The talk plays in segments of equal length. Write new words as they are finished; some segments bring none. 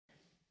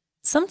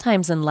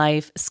Sometimes in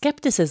life,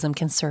 skepticism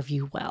can serve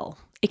you well.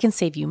 It can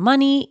save you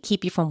money,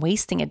 keep you from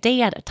wasting a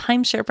day at a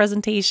timeshare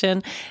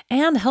presentation,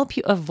 and help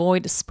you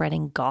avoid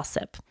spreading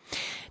gossip.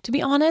 To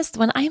be honest,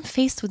 when I'm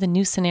faced with a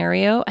new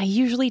scenario, I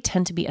usually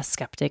tend to be a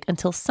skeptic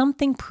until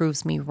something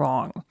proves me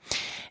wrong.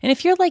 And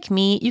if you're like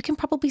me, you can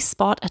probably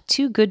spot a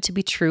too good to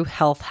be true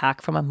health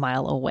hack from a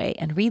mile away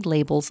and read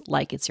labels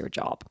like it's your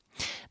job.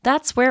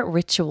 That's where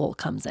Ritual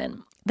comes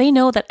in. They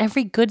know that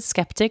every good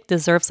skeptic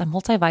deserves a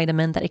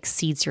multivitamin that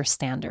exceeds your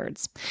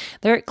standards.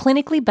 Their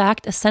clinically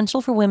backed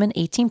Essential for Women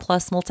 18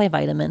 Plus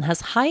multivitamin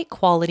has high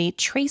quality,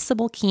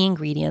 traceable key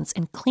ingredients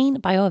in clean,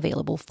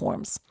 bioavailable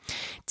forms.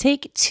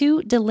 Take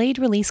 2 delayed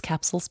release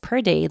capsules per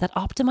day that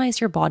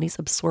optimize your body's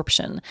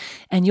absorption,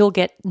 and you'll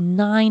get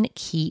 9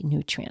 key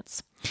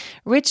nutrients.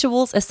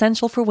 Ritual's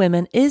Essential for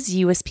Women is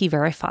USP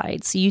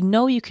verified, so you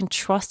know you can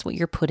trust what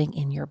you're putting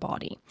in your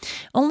body.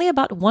 Only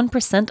about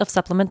 1% of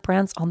supplement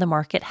brands on the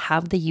market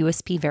have the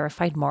USP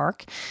verified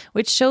mark,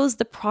 which shows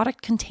the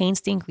product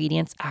contains the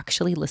ingredients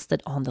actually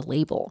listed on the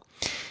label.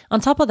 On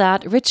top of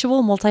that,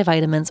 Ritual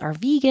multivitamins are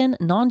vegan,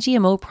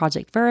 non-GMO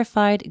project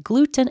verified,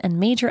 gluten and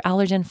major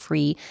allergen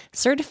free,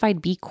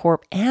 certified B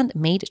Corp, and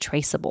made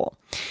traceable.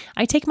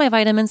 I take my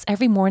vitamins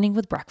every morning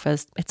with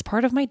breakfast. It's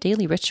part of my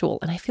daily ritual,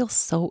 and I feel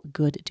so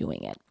good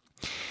doing it.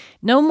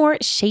 No more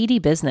shady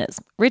business.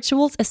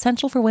 Ritual's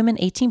Essential for Women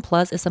 18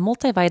 Plus is a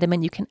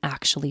multivitamin you can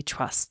actually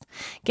trust.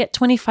 Get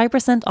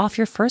 25% off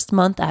your first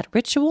month at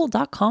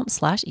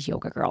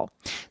ritual.com/yogagirl.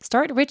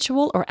 Start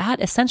Ritual or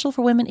add Essential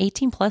for Women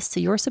 18 Plus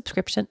to your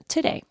subscription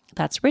today.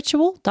 That's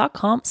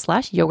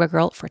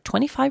ritual.com/yogagirl for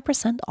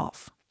 25%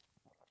 off.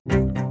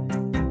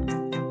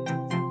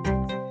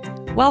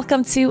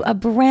 Welcome to a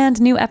brand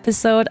new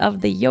episode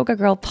of the Yoga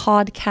Girl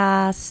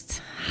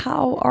podcast.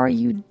 How are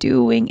you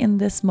doing in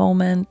this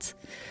moment?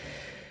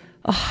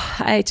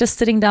 I just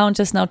sitting down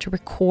just now to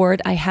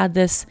record. I had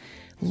this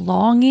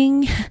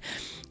longing,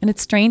 and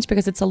it's strange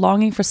because it's a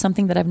longing for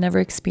something that I've never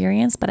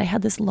experienced, but I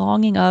had this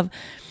longing of,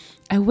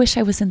 I wish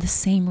I was in the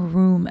same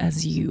room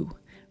as you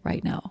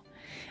right now.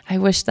 I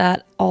wish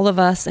that all of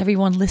us,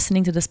 everyone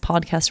listening to this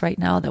podcast right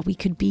now, that we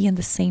could be in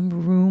the same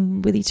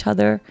room with each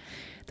other,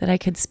 that I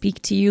could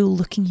speak to you,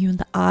 looking you in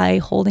the eye,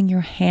 holding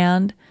your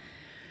hand.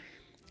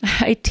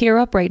 I tear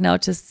up right now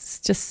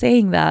just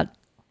saying that.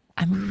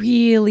 I'm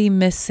really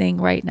missing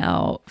right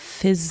now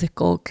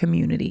physical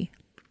community.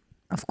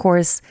 Of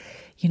course,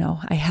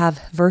 I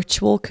have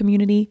virtual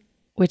community,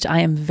 which I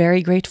am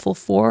very grateful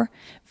for.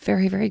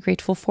 Very, very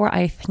grateful for.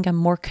 I think I'm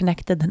more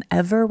connected than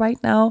ever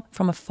right now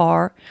from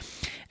afar.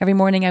 Every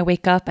morning I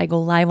wake up, I go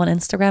live on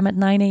Instagram at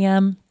 9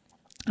 a.m.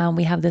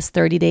 We have this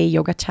 30-day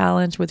yoga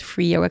challenge with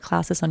free yoga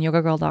classes on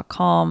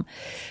yogagirl.com.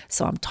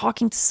 So I'm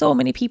talking to so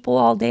many people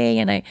all day,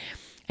 and I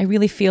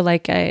really feel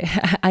like I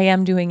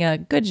am doing a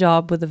good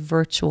job with the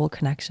virtual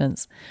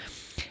connections.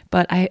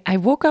 But I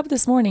woke up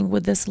this morning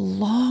with this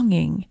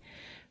longing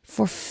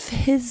for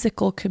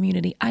physical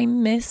community. I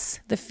miss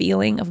the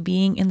feeling of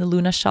being in the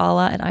Luna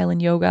Shala at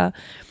Island Yoga,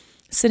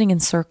 sitting in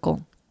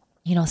circle.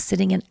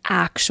 Sitting in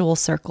actual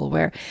circle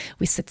where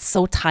we sit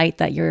so tight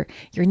that your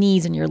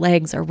knees and your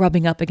legs are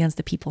rubbing up against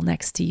the people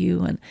next to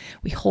you, and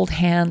we hold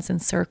hands in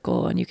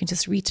circle, and you can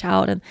just reach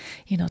out and,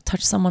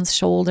 touch someone's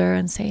shoulder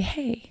and say,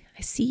 hey,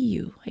 I see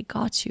you. I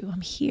got you.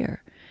 I'm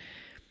here.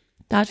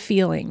 That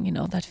feeling,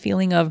 that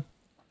feeling of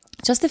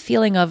just the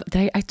feeling of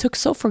that I took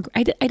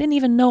I didn't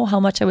even know how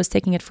much I was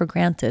taking it for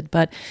granted.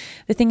 But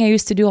the thing I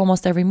used to do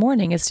almost every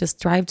morning is just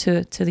drive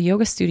to the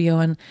yoga studio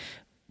and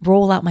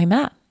roll out my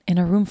mat in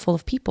a room full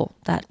of people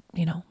that,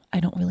 I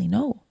don't really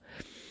know.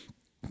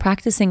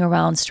 Practicing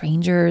around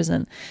strangers,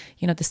 and,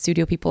 the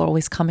studio people are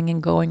always coming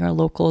and going, our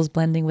locals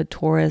blending with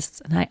tourists.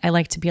 And I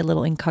like to be a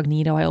little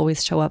incognito. I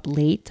always show up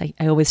late.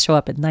 I always show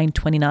up at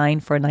 9:29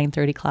 for a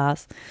 9:30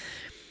 class.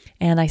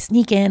 And I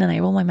sneak in and I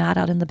roll my mat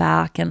out in the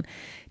back. And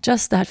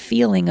just that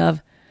feeling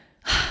of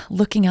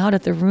looking out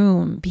at the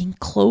room, being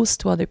close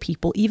to other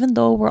people, even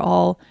though we're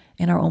all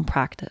in our own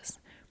practice,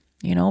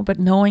 but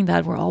knowing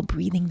that we're all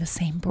breathing the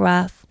same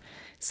breath,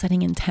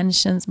 setting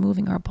intentions,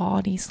 moving our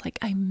bodies. Like,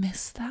 I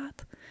miss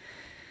that.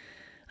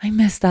 I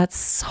miss that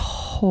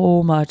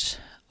so much.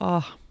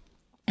 Oh,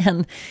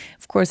 and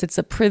of course, it's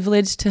a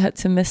privilege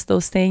to miss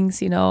those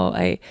things.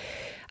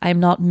 I'm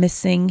not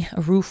missing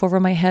a roof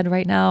over my head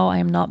right now. I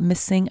am not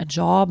missing a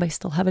job. I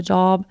still have a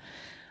job.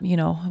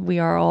 We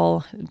are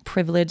all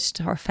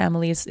privileged. Our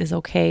family is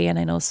okay. And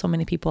I know so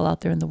many people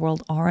out there in the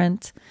world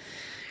aren't.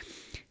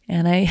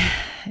 And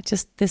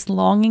this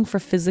longing for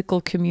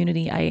physical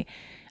community,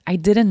 I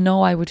didn't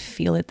know I would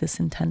feel it this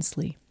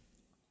intensely.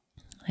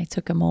 I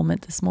took a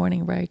moment this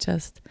morning where I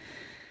just,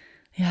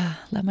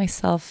 let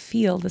myself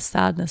feel the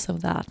sadness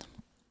of that.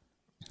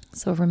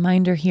 So a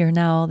reminder here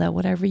now that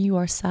whatever you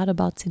are sad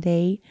about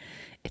today,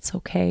 it's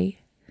okay.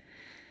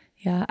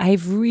 Yeah,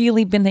 I've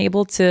really been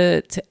able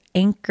to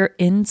anchor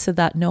into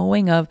that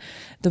knowing of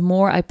the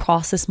more I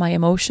process my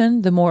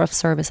emotion, the more of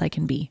service I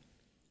can be.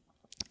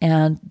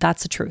 And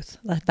that's the truth.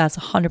 That's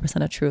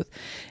 100% a truth.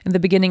 In the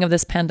beginning of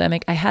this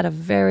pandemic, I had a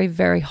very,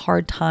 very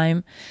hard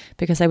time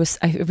because I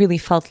really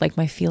felt like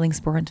my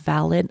feelings weren't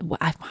valid.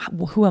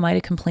 Who am I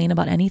to complain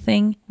about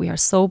anything? We are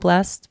so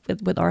blessed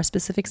with our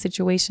specific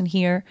situation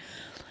here.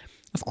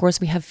 Of course,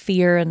 we have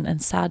fear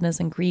and sadness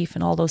and grief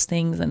and all those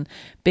things and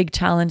big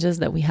challenges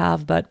that we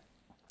have, but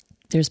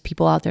there's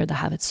people out there that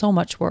have it so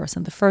much worse.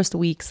 In the first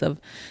weeks of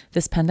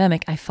this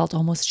pandemic, I felt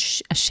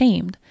almost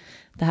ashamed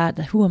that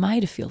who am I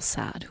to feel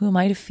sad? Who am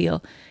I to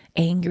feel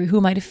angry? Who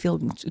am I to feel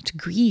to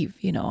grieve?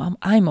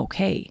 I'm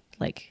okay.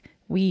 Like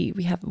we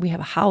have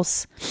a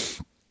house.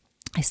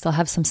 I still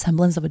have some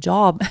semblance of a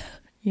job,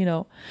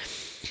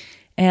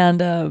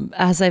 And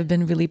as I've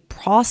been really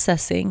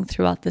processing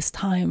throughout this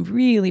time,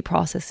 really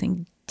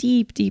processing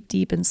deep, deep,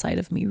 deep inside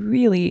of me,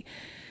 really,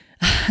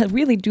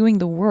 really doing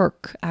the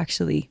work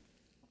actually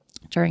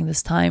during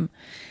this time,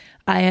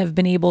 I have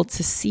been able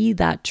to see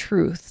that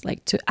truth,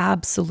 like to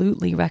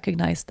absolutely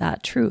recognize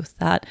that truth,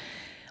 that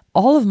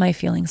all of my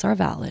feelings are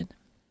valid.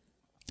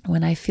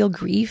 When I feel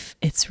grief,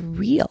 it's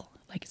real.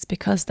 Like it's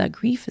because that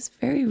grief is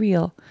very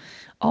real.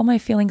 All my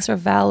feelings are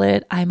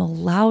valid. I'm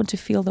allowed to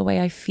feel the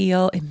way I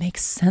feel. It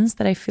makes sense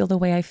that I feel the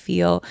way I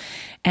feel.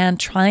 And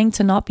trying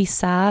to not be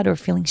sad or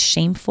feeling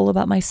shameful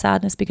about my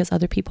sadness because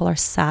other people are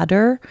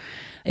sadder,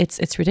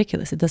 it's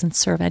ridiculous. It doesn't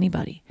serve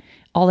anybody.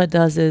 All it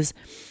does is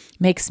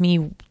makes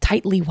me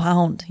tightly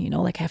wound,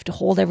 like I have to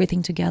hold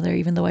everything together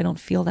even though I don't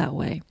feel that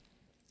way.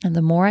 And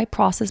the more I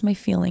process my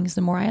feelings,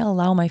 the more I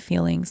allow my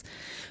feelings,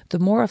 the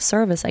more of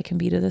service I can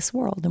be to this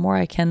world, the more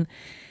I can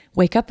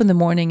wake up in the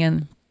morning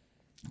and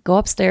go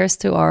upstairs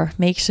to our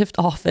makeshift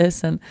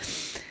office and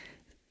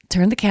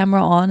turn the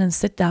camera on and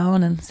sit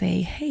down and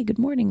say, hey, good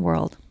morning,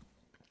 world.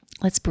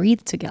 Let's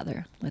breathe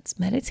together. Let's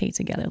meditate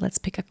together. Let's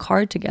pick a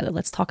card together.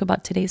 Let's talk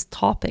about today's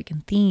topic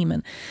and theme,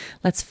 and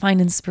let's find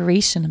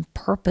inspiration and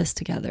purpose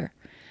together.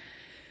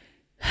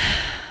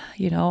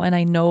 And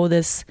I know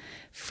the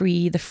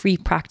free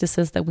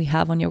practices that we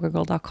have on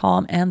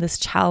yogagirl.com and this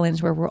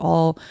challenge where we're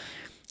all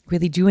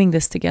really doing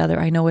this together.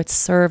 I know it's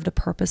served a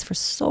purpose for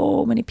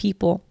so many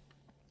people.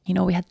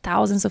 We had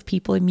thousands of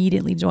people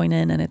immediately join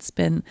in, and it's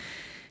been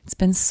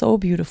so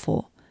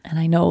beautiful. And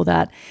I know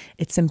that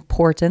it's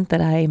important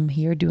that I'm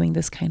here doing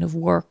this kind of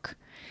work.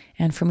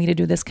 And for me to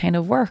do this kind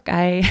of work,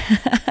 I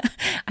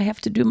have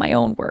to do my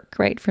own work,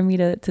 right? For me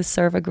to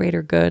serve a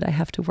greater good, I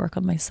have to work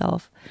on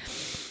myself.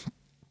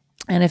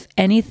 And if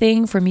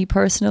anything, for me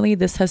personally,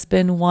 this has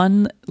been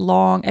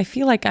I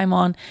feel like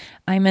I'm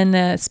in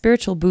a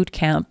spiritual boot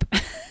camp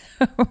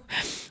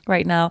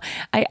right now.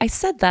 I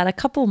said that a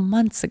couple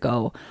months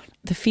ago.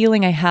 The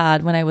feeling I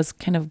had when I was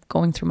kind of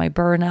going through my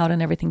burnout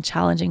and everything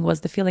challenging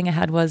was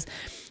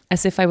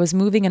as if I was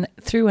moving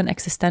through an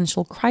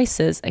existential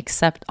crisis,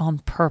 except on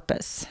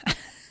purpose.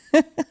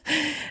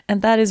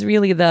 And that is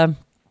really the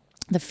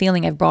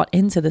feeling I've brought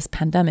into this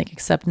pandemic,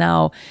 except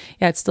now,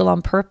 it's still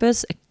on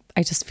purpose.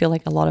 I just feel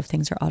like a lot of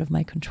things are out of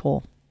my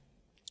control.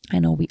 I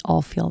know we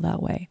all feel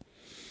that way.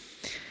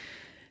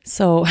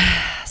 So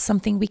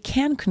something we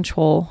can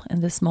control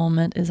in this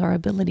moment is our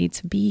ability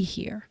to be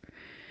here,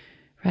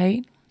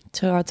 right?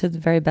 To the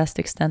very best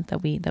extent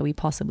that we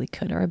possibly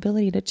could. Our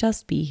ability to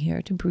just be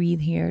here, to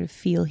breathe here, to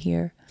feel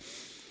here.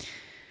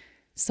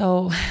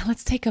 So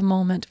let's take a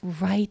moment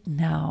right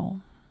now,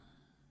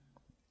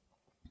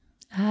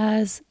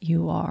 as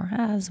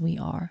we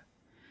are,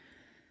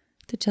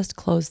 to just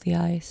close the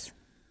eyes.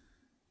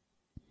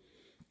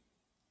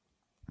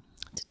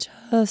 To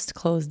just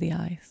close the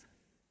eyes.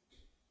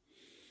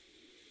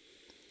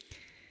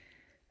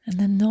 And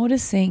then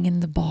noticing in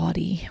the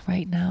body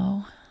right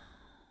now,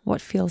 what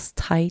feels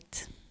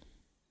tight,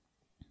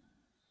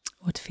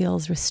 what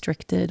feels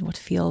restricted, what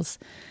feels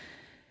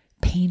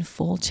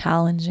painful,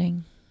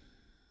 challenging.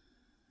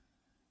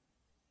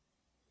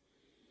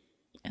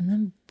 And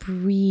then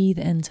breathe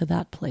into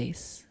that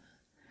place.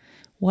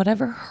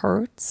 Whatever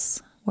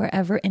hurts,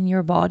 wherever in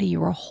your body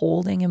you are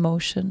holding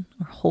emotion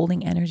or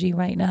holding energy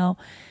right now,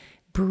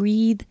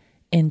 breathe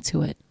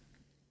into it.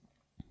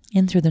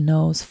 In through the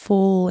nose,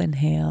 full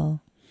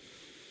inhale.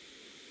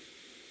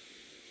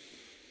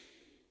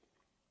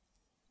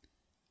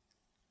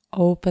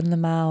 Open the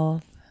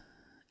mouth,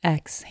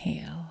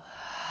 exhale.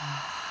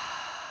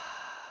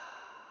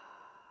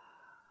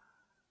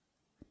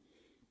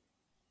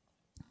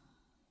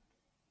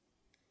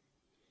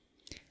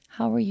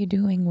 How are you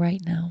doing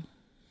right now?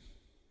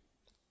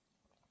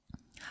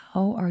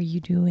 How are you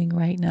doing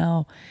right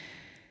now?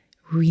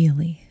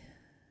 Really?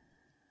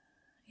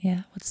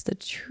 Yeah, what's the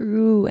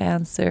true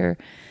answer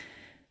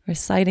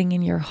reciting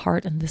in your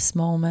heart in this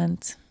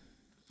moment?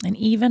 And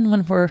even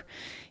when we're,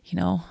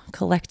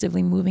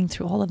 collectively moving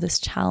through all of this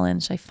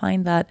challenge, I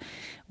find that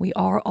we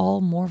are all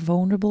more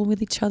vulnerable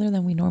with each other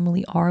than we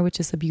normally are, which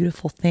is a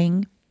beautiful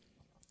thing.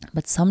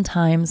 But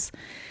sometimes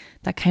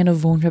that kind of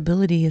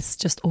vulnerability is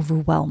just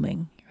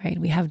overwhelming, right?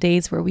 We have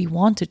days where we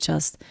want to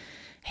just,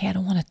 hey, I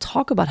don't want to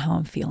talk about how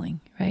I'm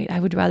feeling, right? I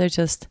would rather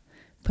just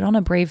put on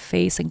a brave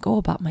face and go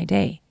about my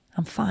day.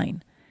 I'm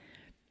fine.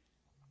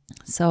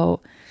 So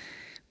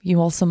You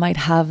also might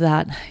have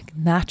that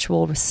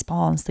natural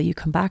response that you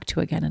come back to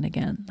again and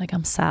again, like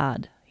I'm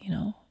sad,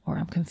 or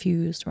I'm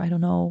confused, or I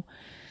don't know.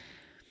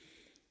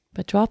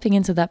 But dropping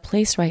into that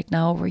place right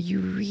now where you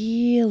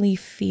really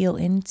feel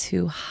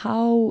into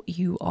how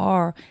you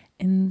are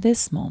in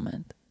this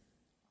moment.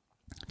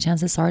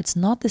 Chances are it's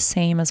not the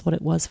same as what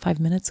it was 5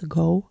 minutes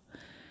ago.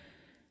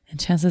 And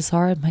chances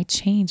are it might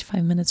change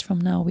 5 minutes from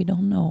now. We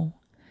don't know.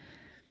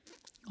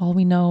 All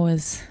we know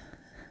is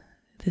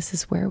this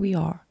is where we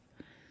are.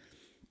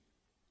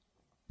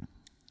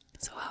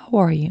 So how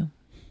are you?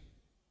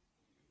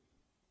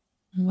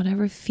 And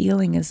whatever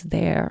feeling is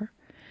there,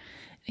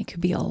 it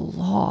could be a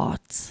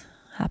lot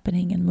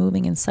happening and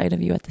moving inside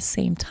of you at the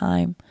same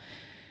time.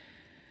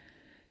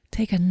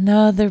 Take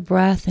another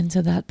breath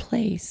into that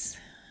place.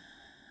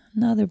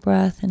 Another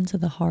breath into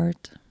the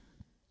heart.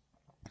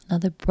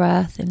 Another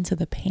breath into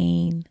the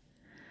pain.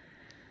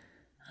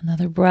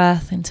 Another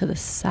breath into the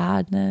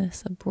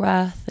sadness. A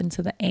breath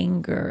into the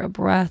anger. A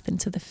breath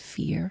into the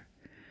fear.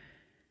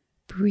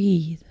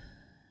 Breathe.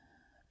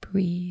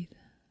 Breathe.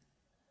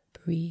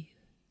 Breathe.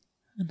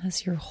 And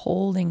as you're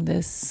holding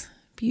this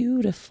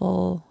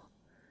beautiful,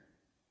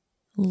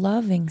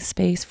 loving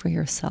space for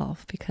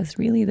yourself, because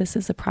really this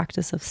is a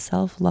practice of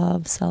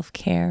self-love,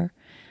 self-care.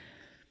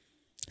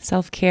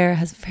 Self-care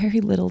has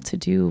very little to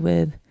do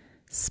with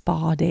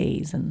spa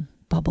days and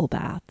bubble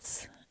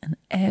baths, and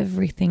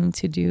everything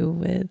to do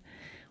with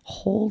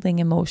holding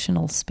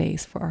emotional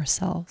space for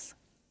ourselves,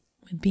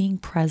 with being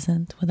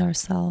present with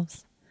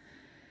ourselves,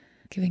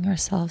 giving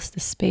ourselves the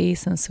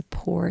space and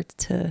support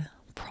to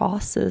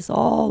process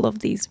all of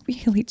these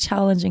really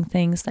challenging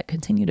things that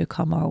continue to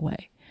come our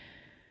way.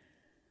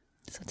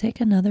 So take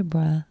another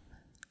breath.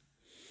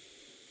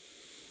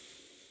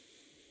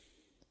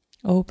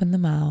 Open the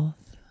mouth.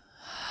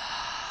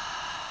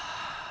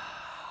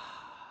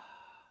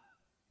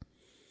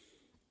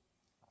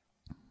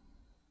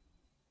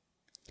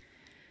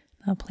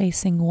 Now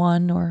placing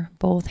one or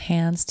both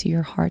hands to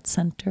your heart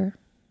center.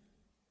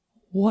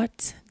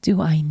 What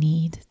do I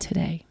need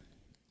today?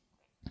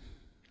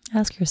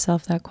 Ask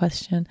yourself that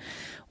question.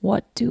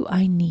 What do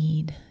I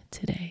need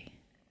today?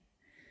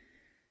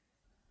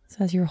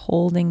 So as you're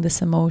holding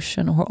this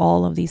emotion or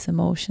all of these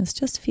emotions,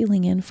 just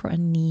feeling in for a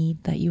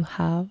need that you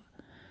have.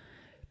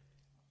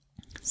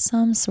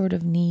 Some sort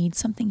of need,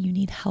 something you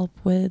need help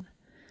with.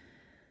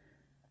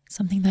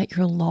 Something that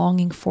you're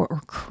longing for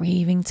or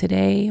craving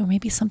today, or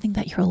maybe something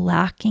that you're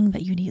lacking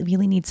that you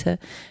really need to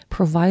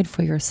provide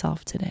for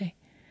yourself today.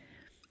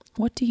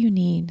 What do you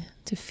need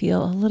to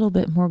feel a little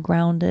bit more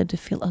grounded, to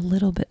feel a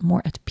little bit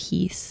more at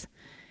peace,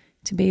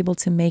 to be able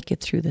to make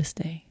it through this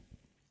day?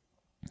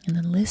 And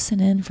then listen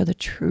in for the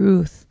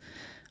truth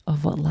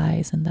of what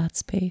lies in that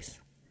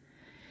space.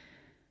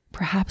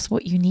 Perhaps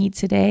what you need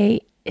today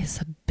is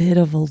a bit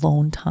of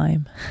alone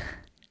time.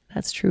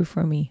 That's true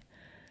for me.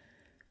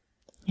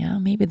 Yeah,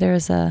 maybe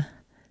there's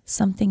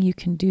something you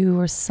can do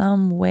or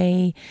some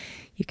way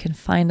you can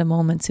find a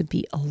moment to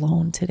be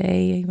alone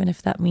today, even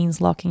if that means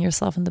locking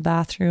yourself in the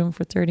bathroom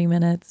for 30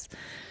 minutes,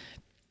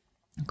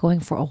 going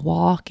for a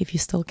walk if you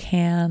still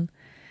can,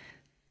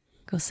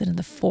 go sit in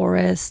the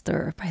forest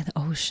or by the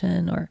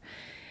ocean or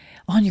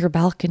on your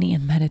balcony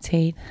and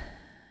meditate.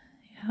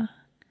 Yeah,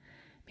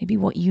 maybe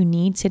what you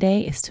need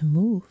today is to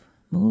move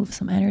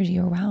some energy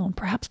around.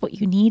 Perhaps what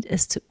you need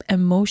is to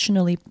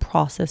emotionally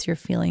process your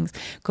feelings.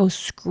 Go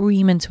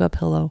scream into a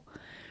pillow.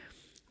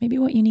 Maybe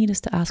what you need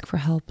is to ask for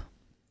help.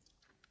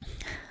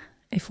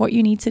 If what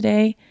you need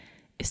today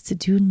is to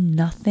do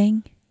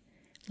nothing,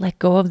 let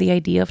go of the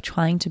idea of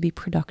trying to be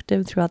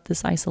productive throughout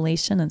this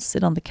isolation and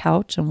sit on the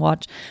couch and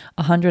watch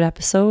 100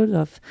 episodes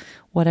of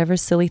whatever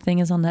silly thing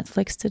is on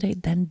Netflix today,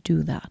 then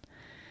do that.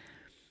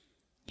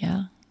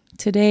 Yeah.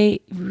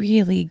 Today,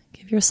 really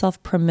give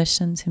yourself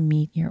permission to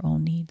meet your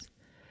own needs.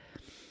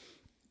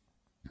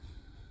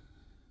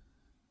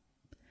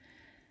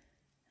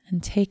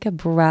 And take a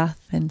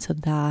breath into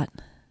that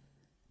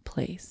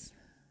place.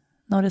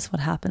 Notice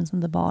what happens in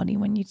the body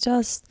when you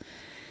just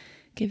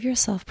give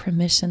yourself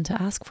permission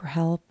to ask for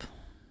help,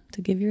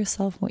 to give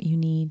yourself what you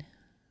need,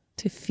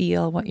 to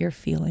feel what you're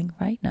feeling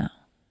right now.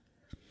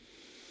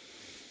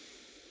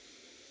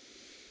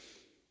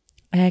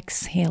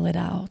 Exhale it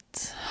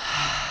out.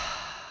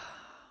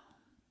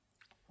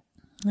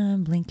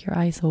 And blink your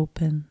eyes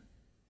open.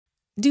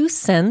 Do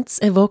scents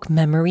evoke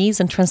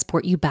memories and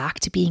transport you back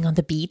to being on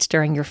the beach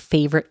during your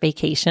favorite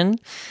vacation?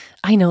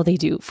 I know they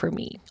do for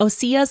me.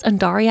 Osea's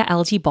Undaria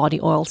Algae Body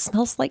Oil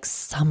smells like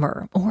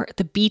summer or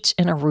the beach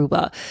in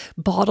Aruba,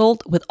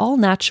 bottled with all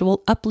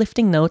natural,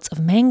 uplifting notes of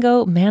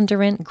mango,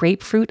 mandarin,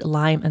 grapefruit,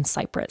 lime, and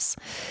cypress.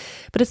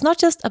 But it's not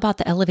just about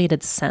the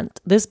elevated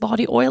scent. This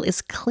body oil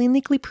is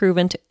clinically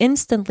proven to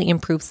instantly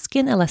improve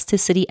skin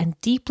elasticity and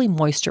deeply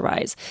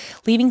moisturize,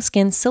 leaving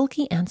skin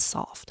silky and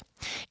soft.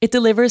 It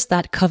delivers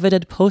that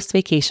coveted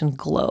post-vacation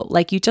glow,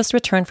 like you just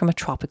returned from a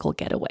tropical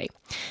getaway.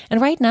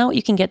 And right now,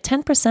 you can get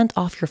 10%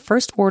 off your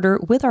first order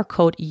with our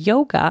code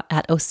YOGA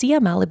at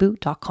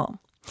OseaMalibu.com.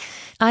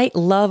 I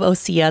love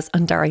Osea's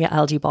Undaria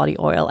algae body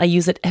oil. I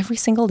use it every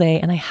single day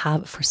and I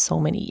have for so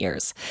many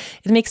years.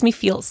 It makes me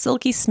feel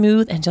silky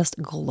smooth and just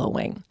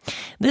glowing.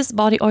 This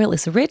body oil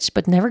is rich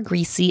but never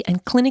greasy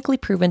and clinically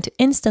proven to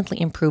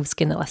instantly improve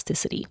skin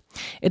elasticity.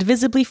 It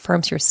visibly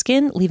firms your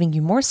skin, leaving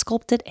you more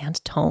sculpted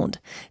and toned.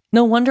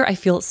 No wonder I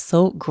feel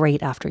so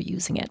great after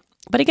using it.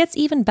 But it gets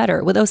even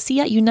better. With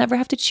Osea, you never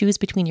have to choose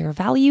between your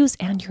values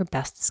and your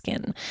best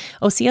skin.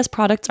 Osea's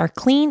products are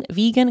clean,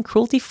 vegan,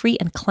 cruelty-free,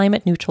 and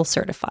climate-neutral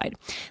certified.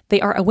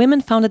 They are a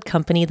women-founded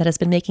company that has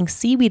been making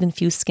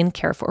seaweed-infused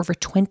skincare for over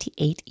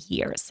 28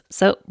 years.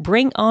 So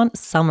bring on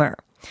summer.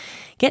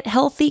 Get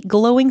healthy,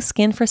 glowing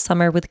skin for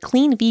summer with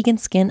clean vegan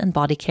skin and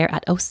body care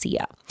at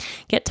Osea.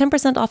 Get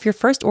 10% off your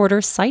first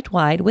order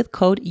site-wide with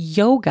code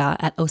YOGA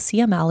at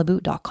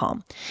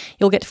OseaMalibu.com.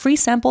 You'll get free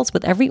samples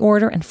with every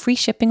order and free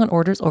shipping on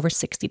orders over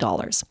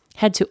 $60.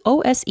 Head to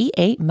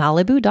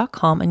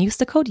OSEAMalibu.com and use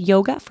the code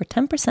YOGA for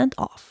 10%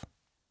 off.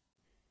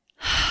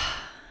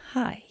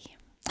 Hi.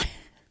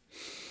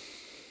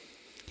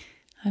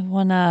 I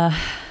want to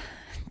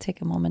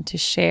take a moment to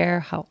share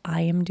how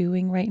I am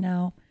doing right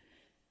now.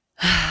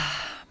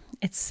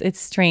 It's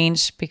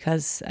strange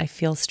because I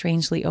feel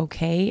strangely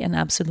okay and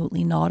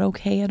absolutely not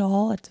okay at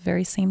all at the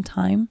very same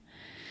time.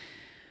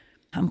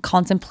 I'm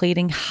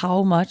contemplating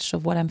how much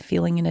of what I'm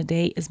feeling in a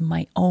day is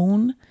my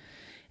own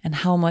and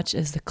how much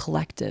is the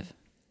collective,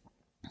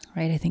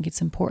 right? I think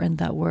it's important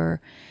that we're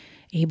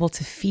able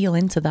to feel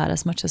into that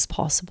as much as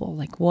possible.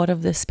 Like, what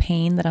of this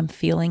pain that I'm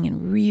feeling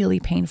in really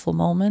painful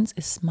moments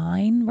is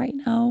mine right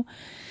now?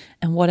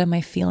 And what am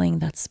I feeling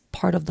that's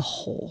part of the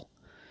whole?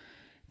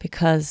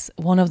 Because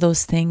one of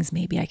those things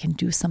maybe I can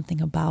do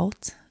something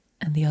about,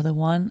 and the other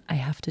one I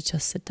have to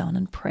just sit down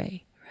and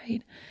pray,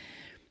 right?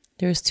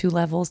 There's two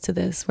levels to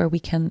this where we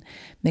can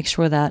make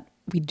sure that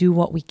we do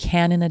what we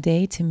can in a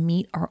day to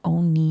meet our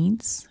own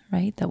needs,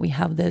 right? That we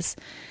have this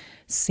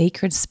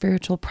sacred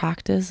spiritual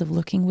practice of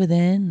looking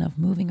within, of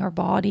moving our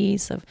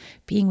bodies, of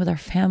being with our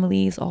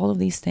families, all of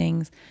these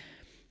things.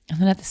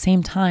 And then at the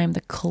same time,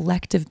 the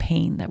collective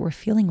pain that we're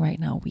feeling right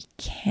now, we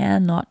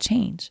cannot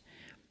change.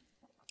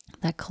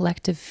 That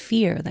collective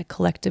fear, that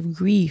collective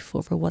grief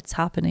over what's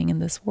happening in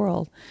this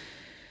world.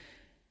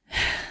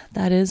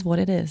 That is what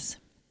it is.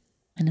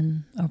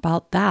 And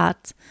about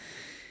that,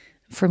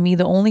 for me,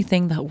 the only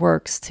thing that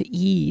works to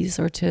ease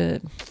or to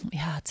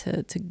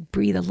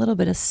breathe a little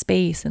bit of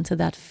space into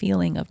that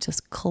feeling of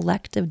just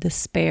collective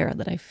despair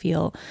that I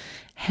feel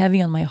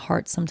heavy on my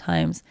heart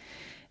sometimes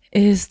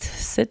is to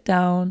sit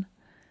down,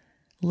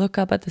 look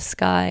up at the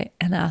sky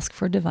and ask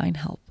for divine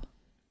help.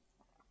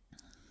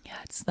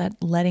 It's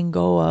that letting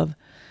go of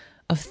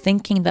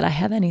thinking that I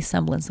have any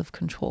semblance of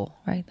control,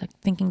 right? Like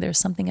thinking there's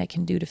something I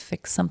can do to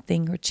fix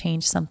something or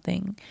change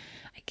something.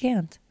 I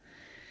can't.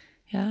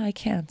 Yeah, I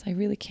can't. I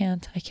really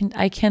can't.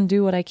 I can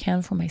do what I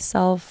can for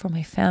myself, for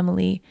my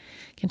family.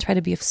 I can try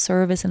to be of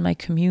service in my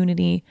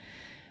community.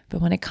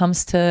 But when it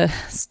comes to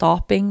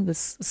stopping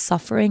this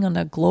suffering on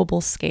a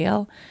global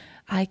scale,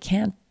 I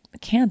can't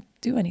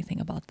do anything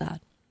about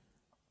that.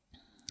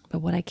 But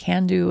what I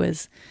can do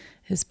is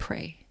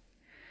pray.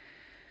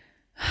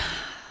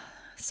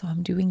 So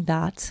I'm doing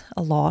that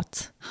a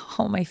lot.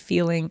 How am I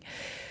feeling?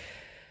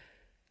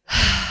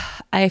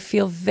 I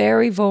feel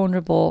very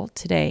vulnerable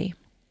today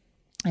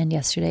and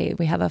yesterday.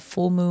 We have a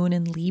full moon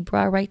in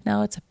Libra right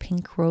now. It's a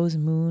pink rose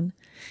moon.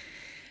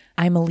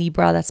 I'm a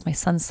Libra. That's my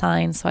sun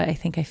sign. So I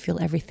think I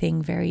feel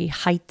everything very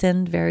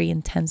heightened, very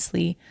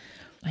intensely.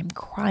 I'm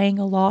crying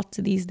a lot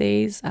these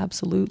days.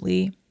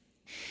 Absolutely.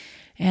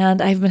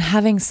 And I've been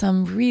having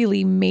some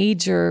really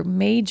major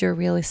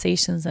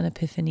realizations and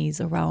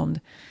epiphanies around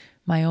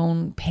my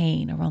own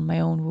pain, around my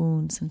own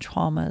wounds and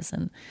traumas.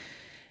 And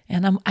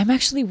I'm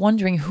actually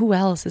wondering who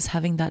else is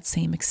having that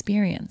same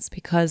experience,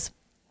 because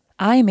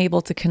I'm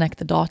able to connect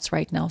the dots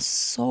right now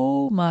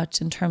so much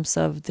in terms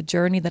of the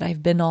journey that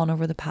I've been on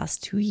over the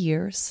past 2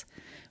 years,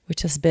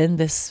 which has been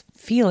this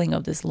feeling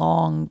of this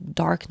long,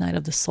 dark night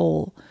of the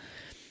soul.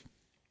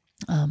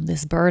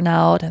 This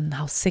burnout and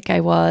how sick I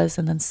was,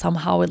 and then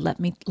somehow it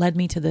led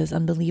me to this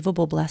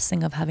unbelievable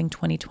blessing of having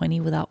 2020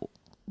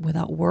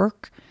 without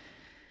work.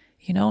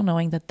 You know,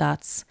 knowing that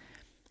that's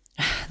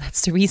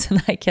the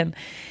reason I can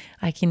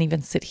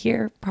even sit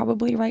here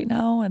probably right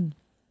now, and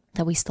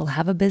that we still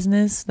have a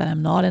business, that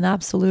I'm not in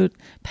absolute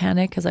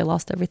panic because I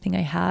lost everything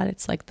I had.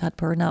 It's like that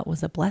burnout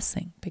was a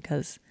blessing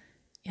because,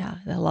 yeah,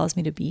 that allows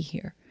me to be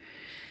here.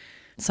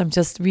 So I'm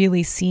just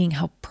really seeing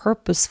how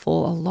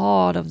purposeful a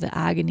lot of the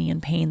agony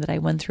and pain that I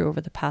went through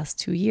over the past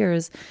 2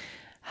 years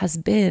has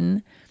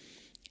been.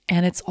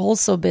 And it's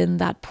also been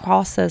that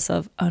process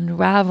of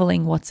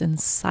unraveling what's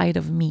inside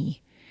of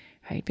me,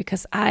 right?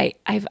 Because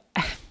I've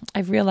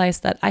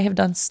realized that I have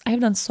done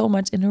so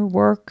much inner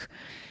work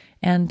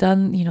and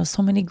done,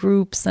 so many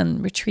groups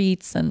and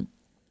retreats and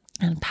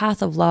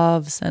path of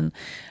loves and,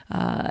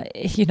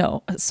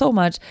 so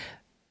much.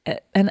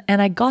 And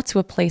I got to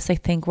a place, I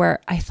think, where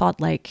I thought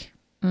like,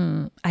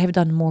 I have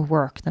done more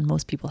work than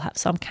most people have.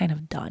 So I'm kind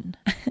of done.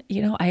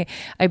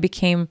 I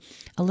became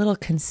a little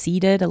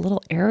conceited, a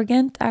little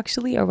arrogant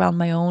actually around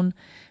my own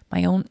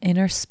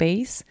inner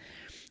space.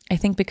 I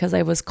think because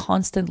I was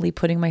constantly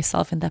putting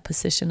myself in that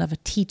position of a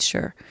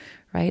teacher,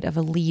 right? Of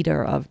a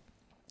leader,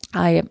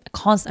 I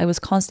was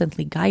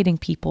constantly guiding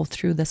people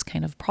through this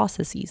kind of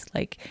processes,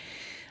 like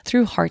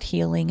through heart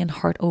healing and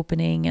heart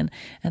opening. And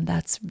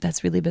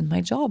that's really been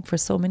my job for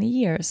so many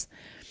years,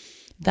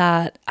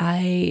 that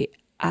I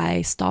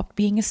stopped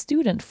being a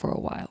student for a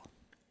while.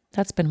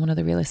 That's been one of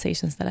the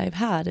realizations that I've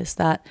had, is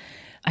that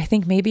I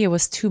think maybe it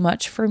was too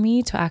much for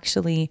me to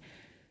actually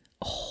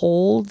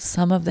hold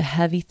some of the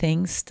heavy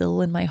things still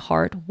in my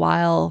heart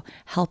while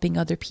helping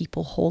other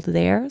people hold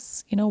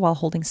theirs, while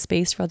holding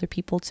space for other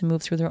people to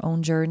move through their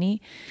own journey,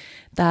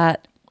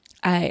 that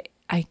I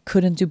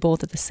couldn't do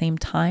both at the same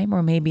time.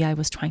 Or maybe I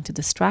was trying to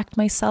distract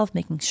myself,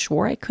 making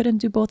sure I couldn't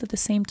do both at the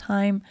same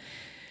time.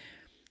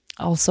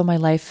 Also, my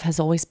life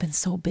has always been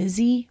so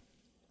busy,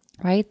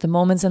 right? The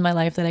moments in my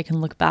life that I can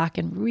look back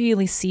and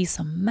really see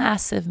some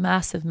massive,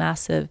 massive,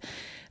 massive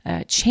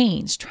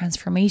change,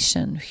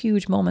 transformation,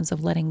 huge moments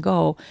of letting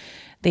go,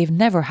 they've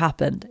never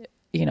happened,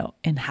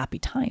 in happy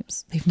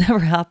times. They've never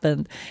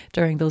happened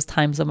during those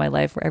times of my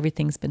life where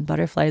everything's been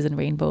butterflies and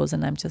rainbows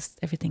and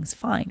everything's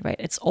fine, right?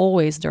 It's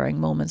always during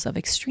moments of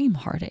extreme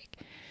heartache.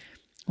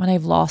 When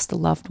I've lost a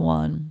loved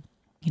one,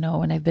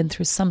 when I've been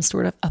through some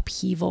sort of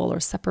upheaval or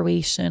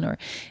separation or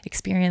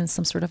experienced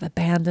some sort of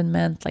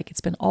abandonment, like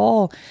it's been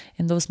all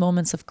in those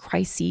moments of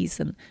crises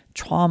and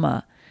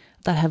trauma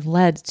that have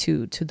led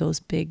to those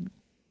big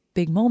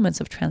moments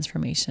of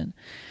transformation.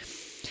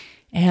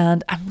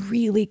 And I'm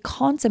really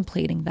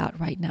contemplating that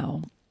right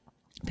now,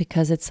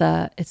 because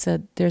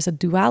there's a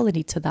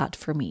duality to that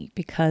for me,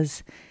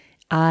 because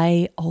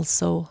I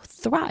also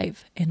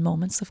thrive in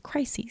moments of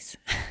crises.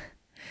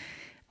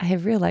 I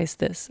have realized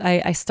this.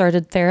 I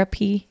started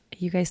therapy.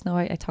 You guys know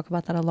I talk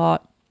about that a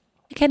lot.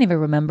 I can't even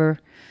remember.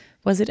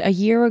 Was it a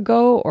year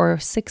ago or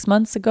 6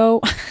 months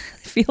ago? It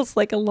feels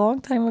like a long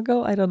time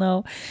ago. I don't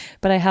know.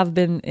 But I have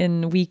been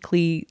in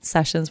weekly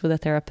sessions with a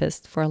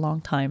therapist for a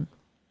long time.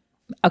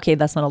 Okay,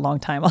 that's not a long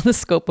time on the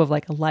scope of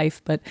like a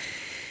life, but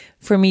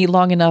for me,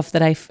 long enough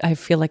that I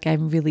feel like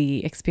I'm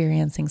really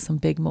experiencing some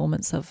big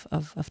moments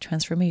of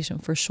transformation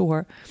for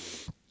sure.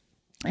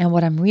 And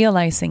what I'm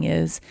realizing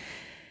is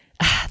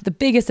the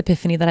biggest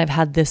epiphany that I've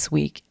had this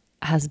week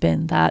has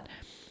been that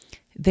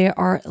there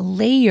are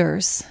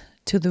layers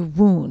to the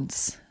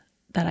wounds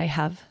that I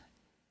have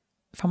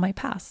from my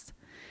past.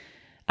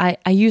 I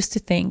used to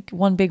think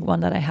one big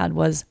one that I had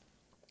was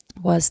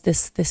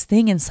this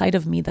thing inside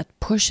of me that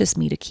pushes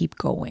me to keep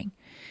going,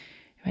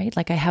 right?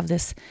 Like I have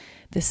this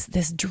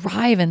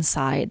drive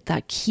inside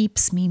that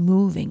keeps me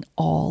moving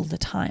all the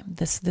time.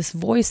 This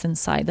voice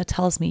inside that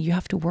tells me you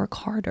have to work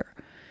harder.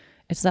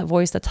 It's that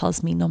voice that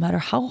tells me no matter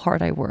how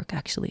hard I work,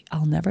 actually,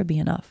 I'll never be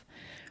enough.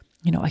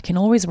 I can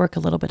always work a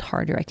little bit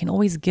harder. I can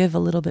always give a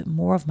little bit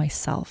more of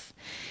myself.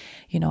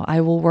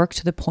 I will work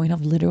to the point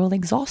of literal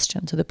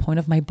exhaustion, to the point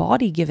of my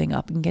body giving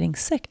up and getting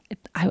sick.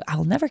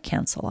 I'll never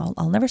cancel.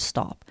 I'll never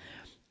stop.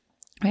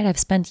 Right? I've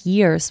spent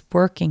years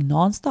working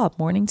nonstop,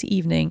 morning to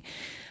evening,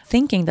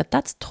 thinking that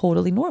that's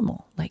totally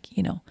normal. Like,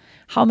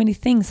 how many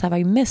things have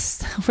I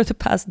missed over the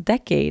past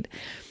decade?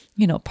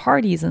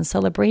 Parties and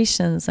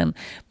celebrations and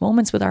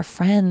moments with our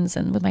friends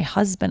and with my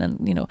husband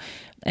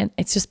and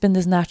it's just been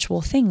this natural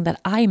thing that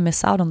I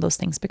miss out on those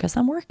things because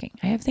I'm working.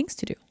 I have things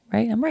to do,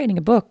 right? I'm writing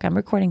a book. I'm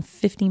recording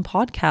 15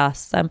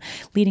 podcasts. I'm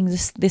leading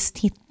this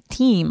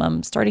team.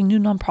 I'm starting new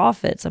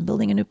nonprofits. I'm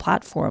building a new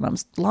platform. I'm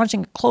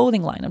launching a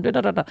clothing line. I'm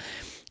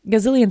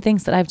gazillion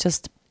things that I've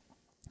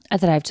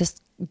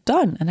just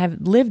done, and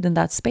I've lived in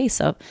that space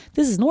of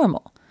this is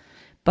normal.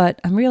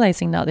 But I'm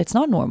realizing now that it's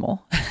not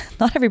normal.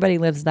 Not everybody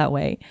lives that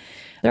way.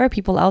 There are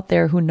people out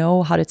there who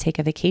know how to take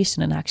a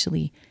vacation and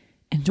actually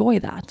enjoy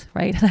that,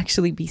 right? And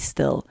actually be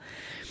still.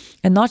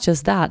 And not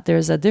just that,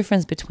 there's a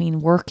difference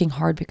between working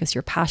hard because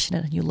you're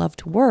passionate and you love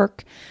to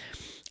work,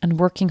 and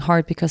working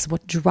hard because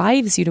what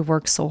drives you to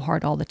work so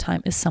hard all the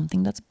time is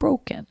something that's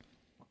broken,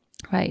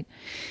 right?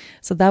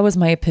 So that was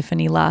my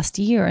epiphany last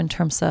year in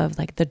terms of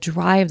like the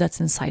drive that's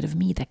inside of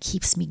me that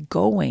keeps me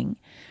going.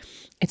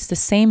 It's the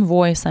same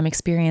voice I'm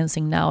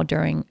experiencing now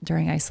during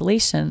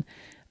isolation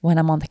when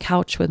I'm on the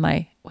couch with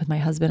my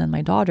husband and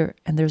my daughter,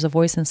 and there's a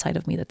voice inside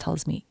of me that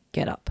tells me,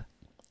 get up.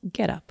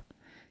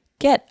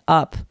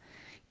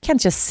 Can't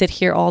just sit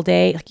here all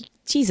day. Like,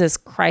 Jesus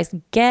Christ,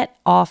 get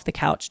off the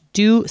couch,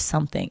 do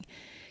something,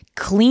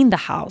 clean the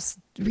house,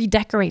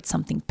 redecorate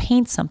something,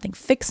 paint something,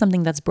 fix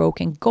something that's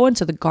broken, go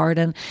into the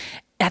garden,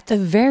 at the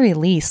very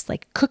least,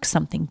 like cook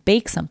something,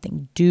 bake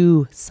something,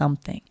 do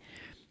something.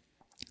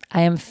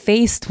 I am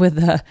faced with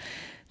the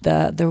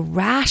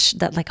rash,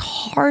 that like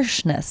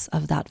harshness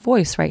of that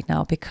voice right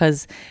now,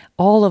 because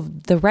all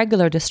of the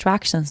regular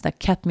distractions that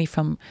kept me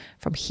from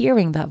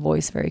hearing that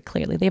voice very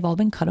clearly, they've all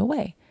been cut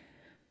away.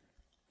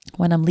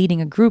 When I'm leading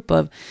a group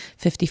of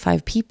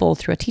 55 people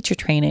through a teacher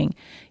training,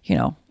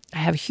 I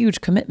have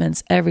huge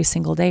commitments every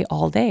single day,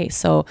 all day.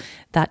 So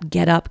that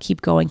get up,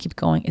 keep going,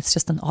 it's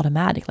just an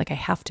automatic. Like I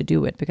have to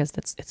do it because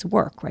it's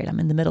work, right? I'm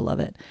in the middle of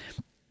it.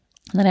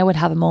 And then I would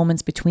have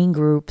moments between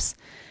groups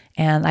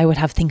and I would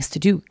have things to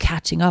do,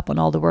 catching up on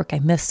all the work I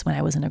missed when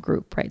I was in a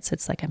group, right? So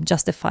it's like I'm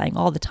justifying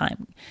all the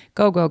time.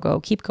 Go,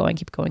 keep going,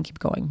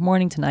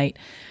 morning to night.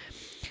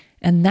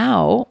 And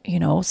now,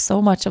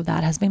 so much of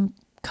that has been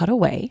cut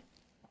away.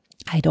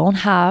 I don't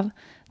have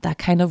that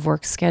kind of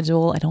work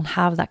schedule. I don't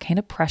have that kind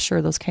of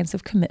pressure, those kinds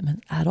of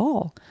commitment at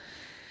all.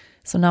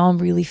 So now I'm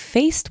really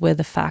faced with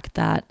the fact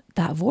that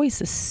that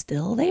voice is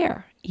still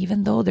there,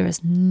 even though there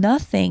is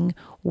nothing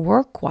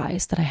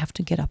work-wise that I have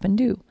to get up and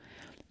do.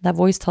 That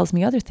voice tells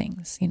me other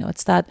things.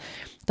 It's that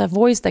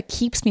voice that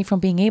keeps me from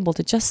being able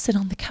to just sit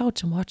on the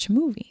couch and watch a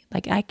movie.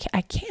 Like I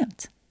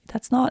can't.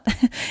 That's not,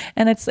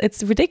 and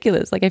it's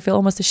ridiculous. Like I feel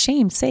almost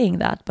ashamed saying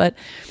that. But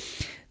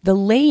the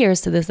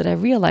layers to this that I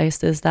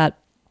realized is that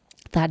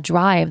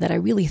drive that I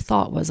really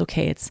thought was,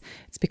 okay, it's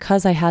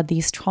because I had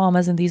these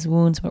traumas and these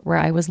wounds when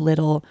I was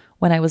little,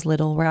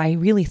 where I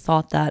really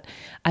thought that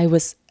I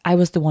was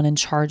the one in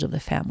charge of the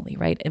family,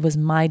 right? It was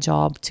my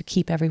job to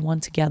keep everyone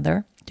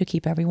together, to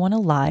keep everyone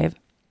alive,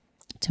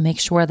 to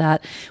make sure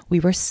that we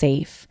were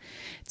safe,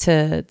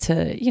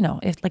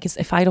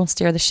 if I don't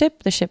steer the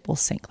ship will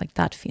sink, like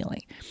that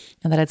feeling.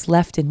 And that it's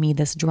left in me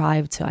this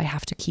drive to, I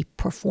have to keep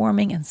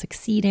performing and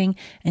succeeding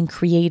and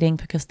creating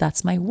because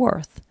that's my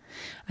worth.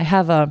 I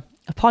have a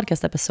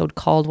podcast episode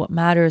called What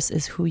Matters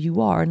is Who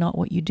You Are, Not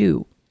What You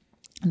Do.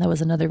 And that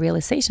was another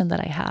realization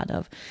that I had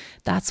of,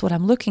 that's what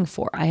I'm looking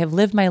for. I have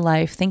lived my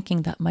life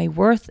thinking that my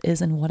worth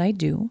is in what I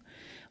do,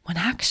 when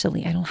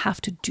actually I don't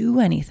have to do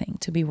anything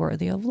to be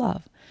worthy of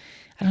love.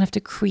 I don't have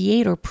to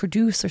create or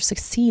produce or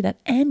succeed at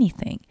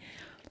anything,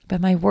 but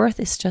my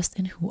worth is just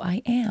in who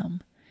I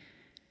am.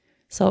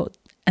 So,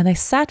 and I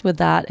sat with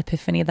that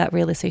epiphany, that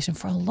realization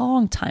for a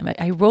long time.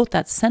 I wrote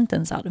that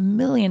sentence out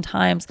 1,000,000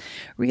 times,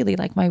 really,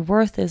 like my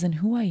worth is in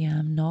who I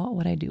am, not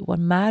what I do. What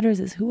matters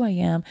is who I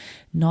am,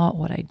 not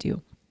what I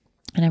do.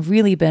 And I've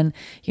really been,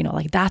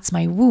 that's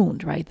my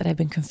wound, right? That I've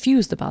been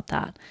confused about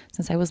that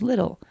since I was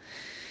little.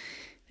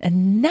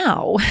 And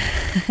now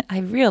I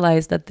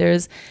realized that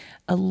there's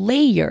a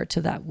layer to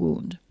that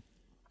wound.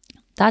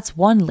 That's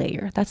one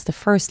layer. That's the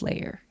first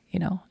layer.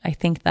 I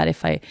think that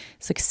if I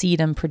succeed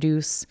and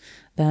produce,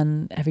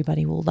 then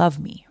everybody will love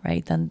me,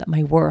 right? Then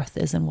my worth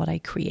is in what I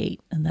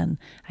create. And then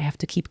I have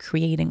to keep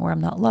creating or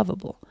I'm not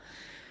lovable.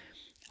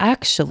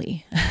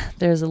 Actually,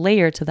 there's a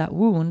layer to that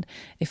wound.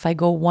 If I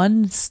go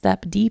one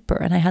step deeper,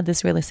 and I had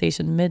this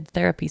realization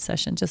mid-therapy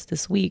session just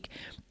this week,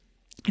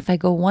 if I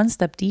go one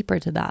step deeper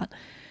to that,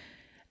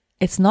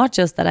 it's not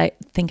just that I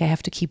think I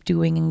have to keep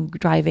doing and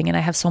driving and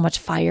I have so much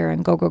fire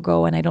and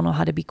go, and I don't know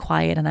how to be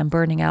quiet and I'm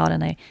burning out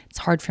and it's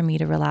hard for me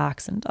to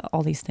relax and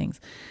all these things.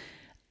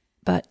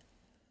 But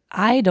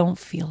I don't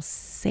feel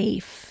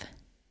safe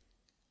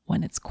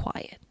when it's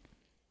quiet.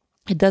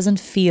 It doesn't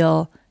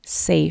feel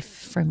safe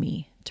for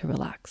me to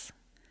relax.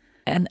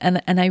 And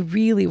I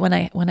really, when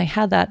I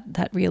had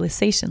that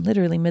realization,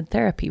 literally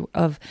mid-therapy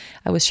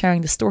I was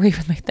sharing the story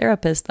with my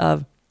therapist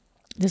of,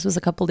 this was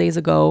a couple days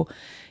ago.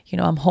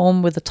 I'm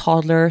home with a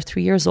toddler,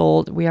 3 years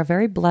old. We are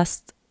very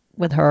blessed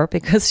with her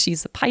because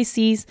she's a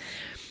Pisces.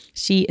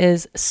 She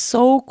is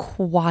so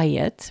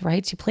quiet,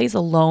 right? She plays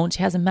alone.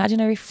 She has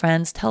imaginary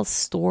friends, tells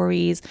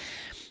stories.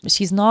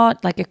 She's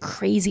not like a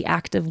crazy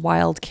active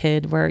wild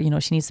kid where,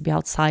 she needs to be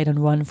outside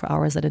and run for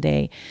hours at a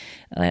day.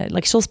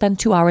 Like she'll spend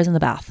 2 hours in the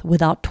bath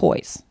without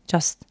toys,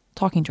 just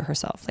talking to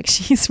herself. Like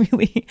she's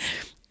really,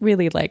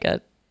 really like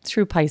a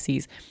true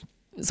Pisces.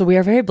 So we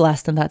are very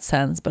blessed in that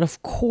sense. But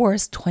of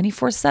course,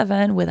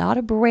 24/7, without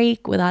a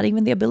break, without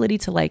even the ability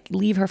to like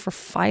leave her for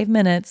 5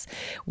 minutes,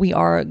 we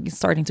are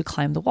starting to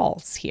climb the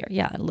walls here.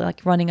 Yeah,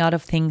 like running out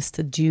of things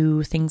to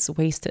do,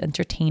 ways to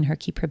entertain her,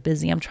 keep her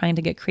busy. I'm trying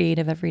to get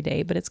creative every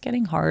day, but it's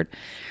getting hard.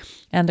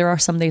 And there are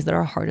some days that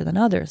are harder than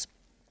others.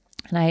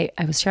 And I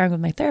was sharing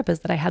with my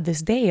therapist that I had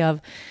this day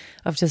of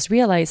just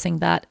realizing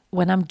that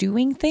when I'm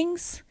doing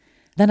things,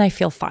 then I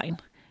feel fine.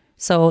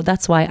 So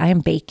that's why I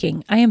am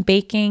baking.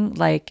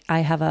 Like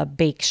I have a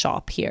bake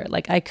shop here.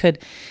 Like I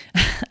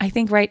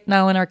think right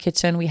now in our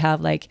kitchen, we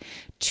have like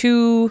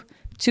two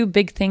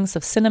big things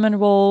of cinnamon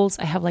rolls.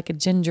 I have like a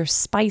ginger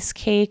spice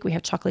cake. We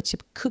have chocolate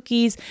chip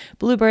cookies,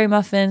 blueberry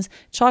muffins,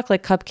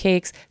 chocolate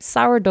cupcakes,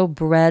 sourdough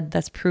bread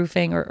that's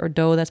proofing or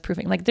dough that's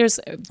proofing. Like there's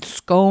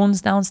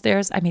scones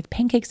downstairs. I made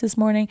pancakes this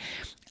morning.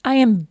 I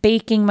am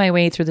baking my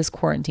way through this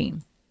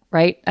quarantine.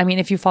 Right? I mean,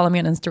 if you follow me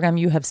on Instagram,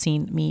 you have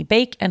seen me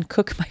bake and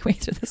cook my way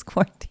through this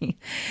quarantine.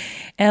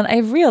 And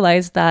I've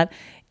realized that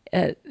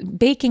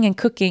baking and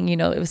cooking,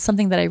 it was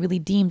something that I really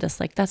deemed as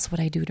like, that's what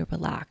I do to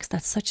relax.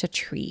 That's such a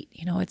treat.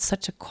 It's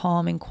such a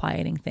calming,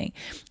 quieting thing.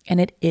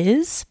 And it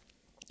is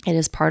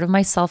part of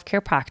my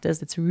self-care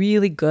practice. It's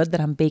really good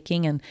that I'm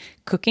baking and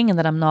cooking and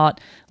that I'm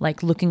not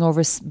like looking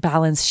over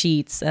balance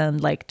sheets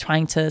and like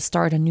trying to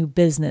start a new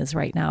business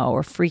right now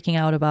or freaking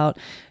out about,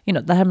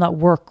 that I'm not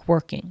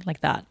working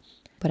like that.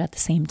 But at the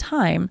same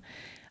time,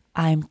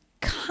 I'm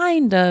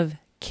kind of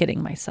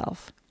kidding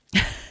myself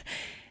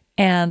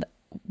And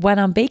when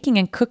I'm baking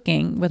and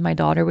cooking with my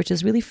daughter, which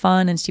is really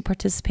fun, and she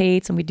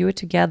participates and we do it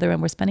together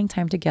and we're spending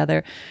time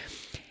together,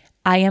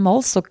 I am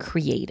also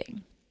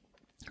creating,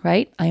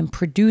 right? I am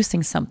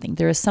producing something.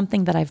 There is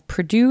something that I've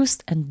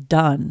produced and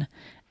done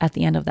at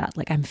the end of that.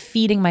 Like I'm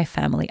feeding my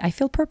family. I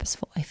feel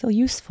purposeful. I feel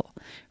useful,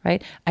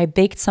 right? I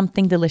baked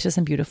something delicious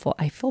and beautiful.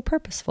 I feel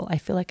purposeful. I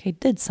feel like I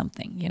did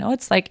something.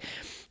 It's like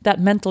that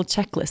mental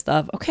checklist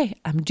of, okay,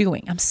 I'm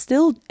doing. I'm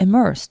still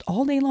immersed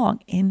all day long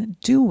in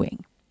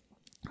doing.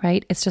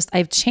 Right? It's just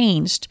I've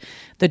changed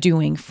the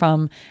doing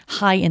from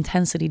high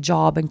intensity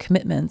job and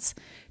commitments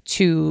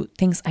to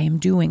things I am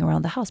doing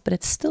around the house, but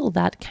it's still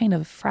that kind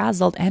of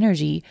frazzled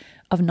energy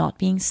of not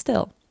being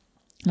still.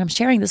 And I'm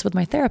sharing this with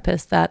my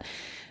therapist that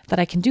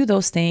I can do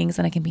those things,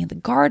 and I can be in the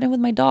garden with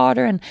my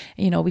daughter, and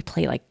we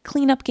play like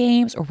cleanup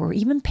games, or we're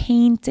even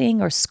painting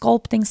or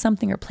sculpting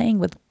something or playing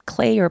with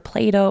clay or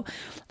Play-Doh,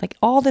 like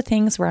all the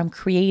things where I'm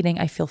creating,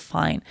 I feel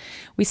fine.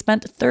 We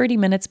spent 30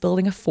 minutes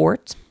building a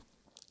fort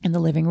in the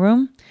living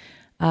room,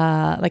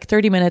 like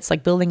 30 minutes,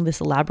 like building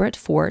this elaborate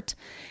fort.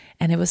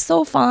 And it was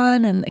so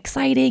fun and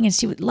exciting, and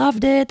she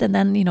loved it. And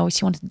then,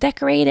 she wanted to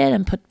decorate it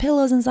and put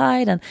pillows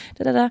inside and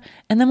da-da-da.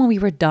 And then when we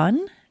were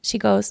done, she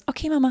goes,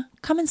 okay, Mama,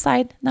 come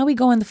inside. Now we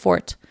go in the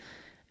fort.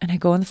 And I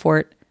go in the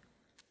fort,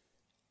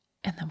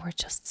 and then we're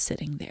just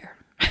sitting there.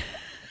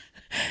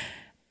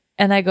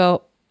 And I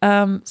go,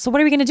 so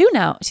what are we going to do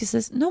now? She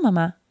says, no,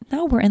 Mama,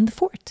 now we're in the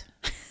fort.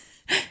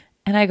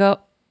 And I go,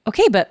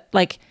 okay, but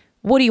like,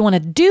 what do you want to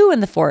do in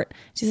the fort?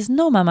 She says,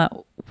 no, Mama,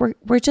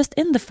 we're just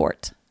in the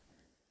fort.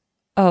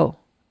 Oh,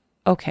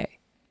 okay.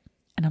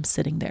 And I'm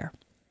sitting there.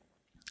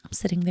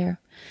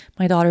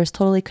 My daughter is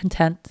totally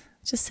content,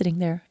 just sitting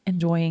there,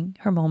 enjoying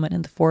her moment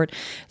in the fort.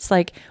 It's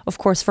like, of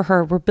course, for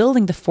her, we're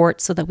building the fort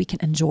so that we can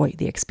enjoy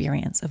the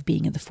experience of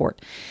being in the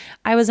fort.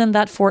 I was in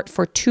that fort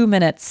for 2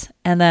 minutes,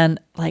 and then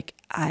like,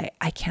 I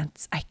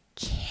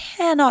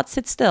cannot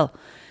sit still.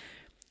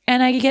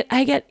 And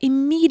I get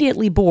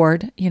immediately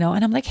bored,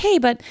 and I'm like, hey,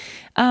 but,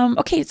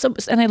 okay. So,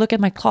 and I look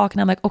at my clock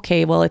and I'm like,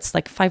 okay, well, it's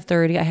like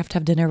 5:30. I have to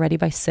have dinner ready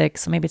by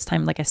 6. So maybe it's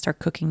time, like I start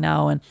cooking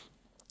now. And,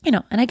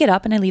 and I get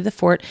up and I leave the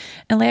fort,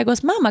 and Leia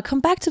goes, Mama, come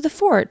back to the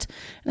fort.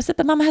 And I said,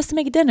 but Mama has to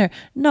make dinner.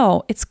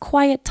 No, it's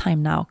quiet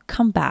time now.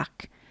 Come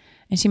back.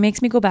 And she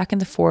makes me go back in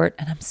the fort,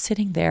 and I'm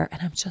sitting there,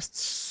 and I'm just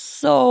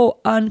so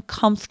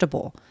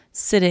uncomfortable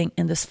sitting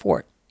in this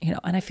fort.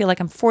 And I feel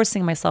like I'm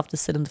forcing myself to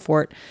sit in the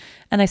fort.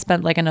 And I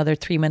spent like another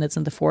 3 minutes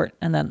in the fort.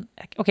 And then,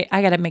 okay,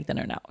 I got to make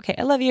dinner now. Okay,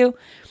 I love you.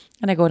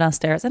 And I go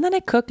downstairs, and then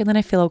I cook, and then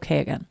I feel okay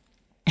again.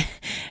 And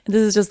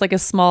this is just like a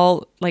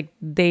small, like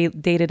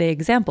day-to-day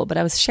example. But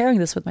I was sharing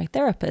this with my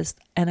therapist,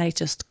 and I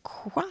just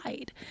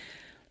cried.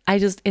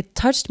 It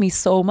touched me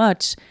so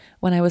much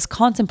when I was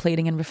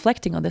contemplating and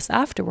reflecting on this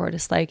afterward.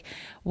 It's like,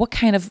 what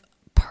kind of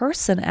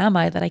person am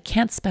I that I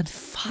can't spend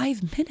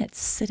 5 minutes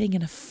sitting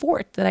in a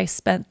fort that I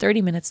spent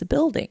 30 minutes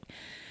building?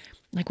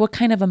 Like, what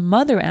kind of a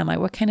mother am I?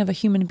 What kind of a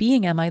human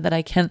being am I that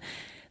I can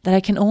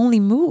only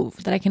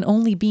move, that I can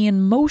only be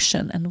in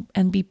motion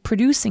and be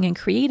producing and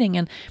creating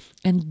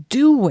and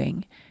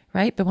doing,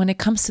 right? But when it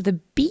comes to the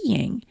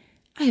being,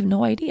 I have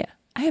no idea.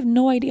 I have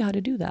no idea how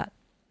to do that.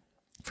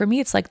 For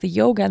me, it's like the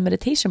yoga and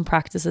meditation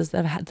practices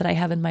that I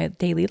have in my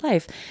daily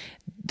life.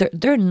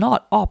 They're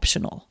not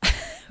optional,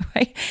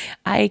 right?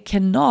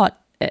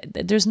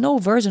 There's no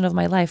version of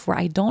my life where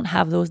I don't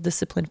have those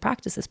disciplined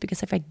practices,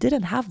 because if I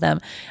didn't have them,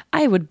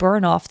 I would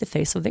burn off the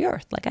face of the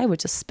earth. Like I would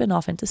just spin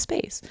off into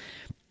space.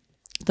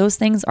 Those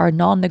things are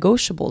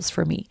non-negotiables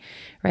for me,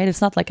 right?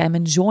 It's not like I'm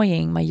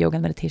enjoying my yoga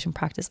and meditation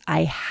practice.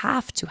 I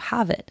have to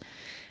have it.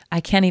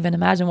 I can't even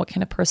imagine what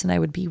kind of person I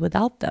would be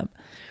without them.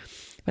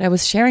 But I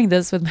was sharing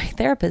this with my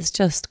therapist,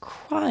 just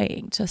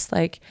crying, just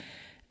like,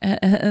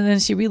 and then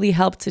she really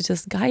helped to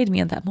just guide me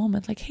in that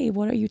moment. Like, hey,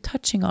 what are you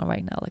touching on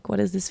right now? Like, what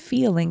is this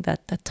feeling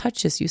that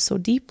touches you so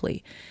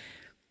deeply?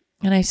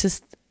 And I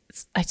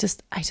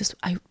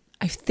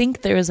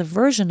think there is a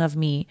version of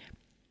me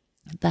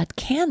that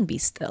can be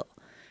still,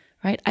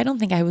 right? I don't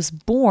think I was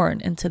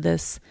born into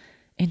this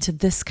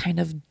kind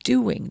of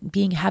doing,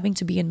 having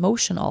to be in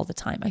motion all the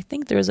time. I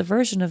think there is a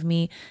version of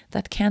me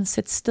that can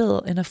sit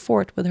still in a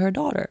fort with her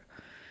daughter.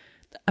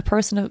 A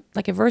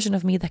version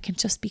of me that can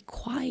just be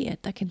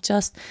quiet, that can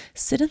just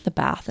sit in the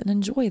bath and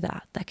enjoy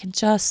that can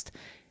just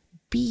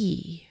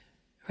be,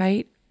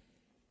 right?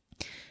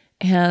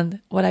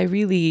 And what I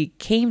really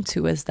came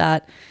to is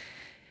that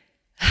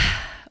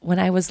when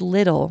I was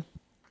little,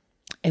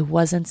 it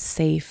wasn't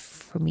safe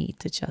for me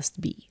to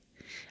just be.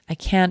 I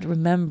can't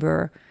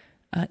remember,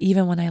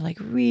 even when I like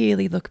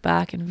really look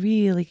back and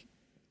really,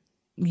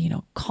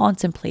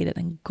 contemplate it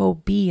and go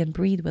be and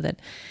breathe with it,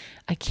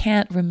 I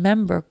can't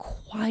remember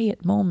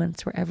quiet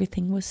moments where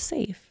everything was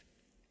safe.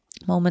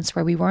 Moments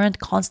where we weren't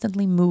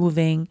constantly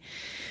moving,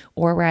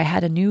 or where I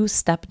had a new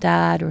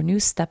stepdad or new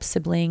step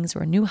siblings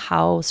or a new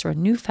house or a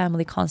new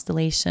family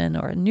constellation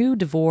or a new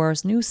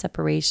divorce, new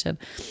separation.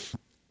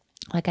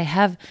 Like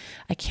I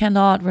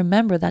cannot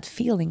remember that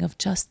feeling of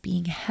just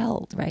being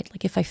held, right?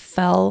 Like if I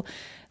fell,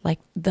 like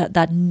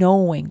that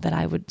knowing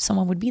that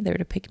someone would be there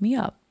to pick me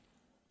up.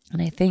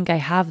 And I think I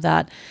have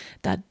that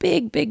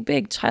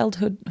big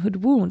childhood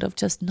wound of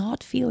just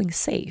not feeling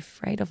safe,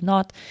 right? Of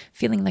not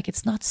feeling like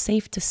it's not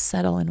safe to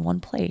settle in one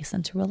place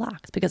and to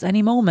relax, because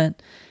any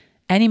moment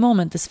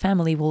this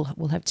family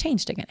will have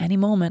changed again. Any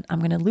moment I'm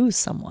going to lose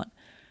someone,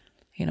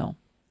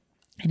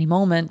 any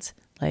moment,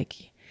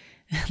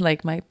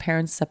 like my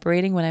parents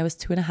separating when I was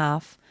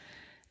 2.5,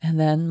 and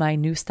then my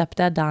new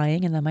stepdad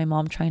dying, and then my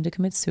mom trying to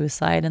commit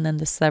suicide, and then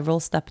the several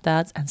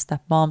stepdads and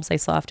stepmoms I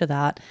saw after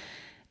that.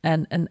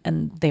 And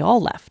they all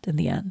left in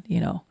the end,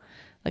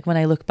 like when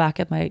I look back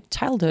at my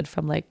childhood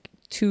from like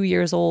 2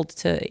 years old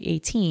to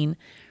 18,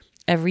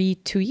 every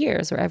 2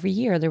 years or every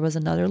year, there was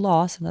another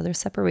loss, another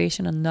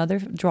separation,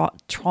 another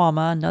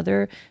trauma,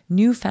 another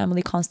new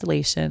family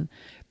constellation.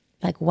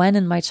 Like, when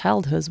in my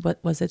childhood,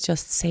 was it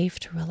just safe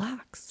to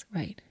relax,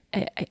 right?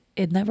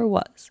 It never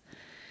was.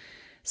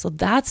 So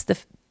that's the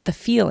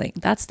feeling,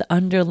 that's the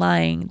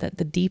underlying,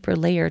 the deeper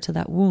layer to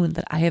that wound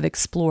that I have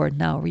explored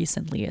now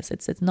recently.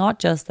 It's not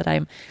just that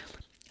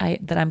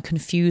I'm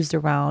confused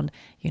around,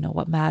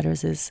 what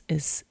matters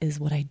is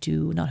what I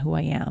do, not who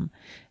I am.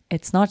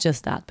 It's not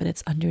just that, but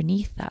it's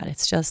underneath that.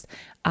 It's just,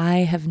 I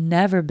have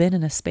never been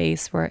in a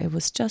space where it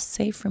was just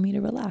safe for me to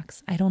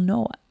relax. I don't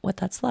know what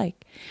that's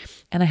like.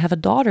 And I have a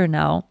daughter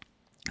now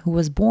who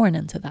was born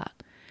into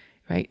that,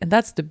 right? And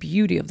that's the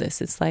beauty of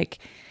this. It's like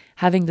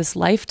having this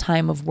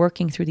lifetime of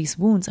working through these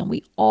wounds. And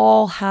we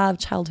all have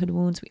childhood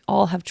wounds. We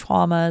all have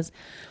traumas.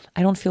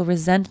 I don't feel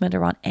resentment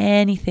around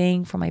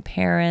anything from my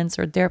parents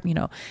or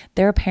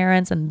their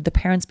parents and the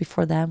parents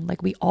before them.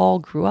 Like, we all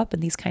grew up in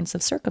these kinds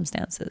of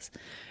circumstances.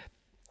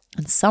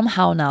 And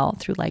somehow now,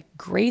 through like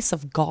grace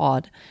of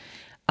God,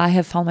 I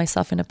have found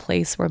myself in a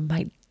place where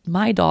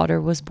my daughter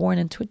was born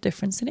into a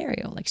different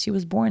scenario. Like, she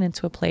was born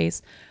into a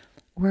place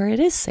where it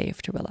is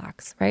safe to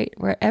relax, right?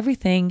 Where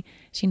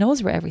she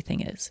knows where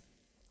everything is.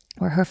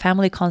 Where her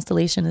family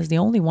constellation is the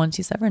only one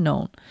she's ever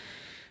known.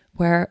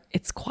 Where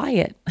it's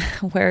quiet.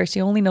 Where she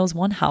only knows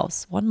one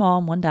house, one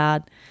mom, one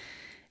dad,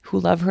 who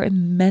love her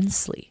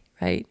immensely,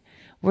 right?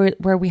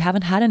 Where we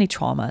haven't had any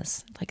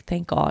traumas. Like,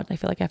 thank God. I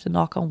feel like I have to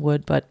knock on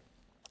wood, but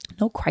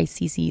no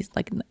crises.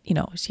 Like,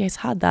 she has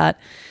had that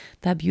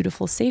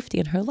beautiful safety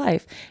in her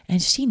life,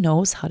 and she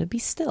knows how to be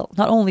still.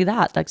 Not only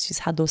that, like, she's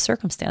had those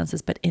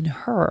circumstances, but in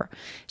her,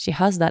 she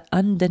has that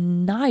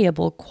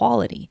undeniable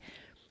quality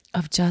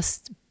of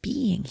just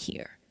being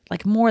here,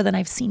 like more than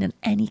I've seen in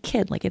any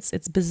kid. Like,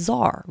 it's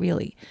bizarre,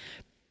 really.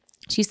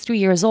 She's 3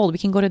 years old. We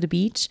can go to the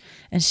beach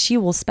and she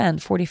will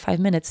spend 45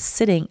 minutes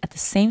sitting at the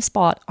same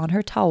spot on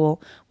her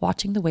towel,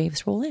 watching the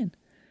waves roll in.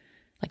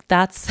 Like,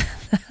 that's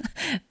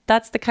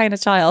the kind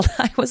of child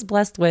I was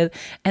blessed with.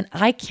 And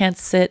I can't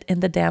sit in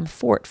the damn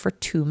fort for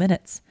 2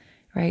 minutes,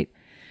 right?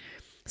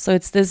 So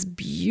it's this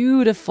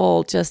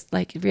beautiful, just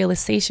like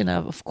realization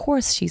of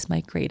course, she's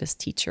my greatest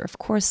teacher. Of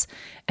course,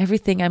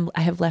 everything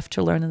I have left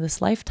to learn in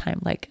this lifetime,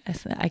 like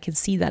I can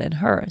see that in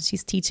her. And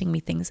she's teaching me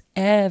things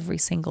every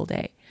single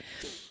day.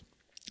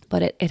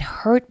 But it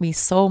hurt me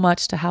so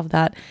much to have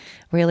that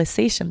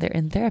realization there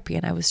in therapy.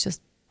 And I was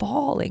just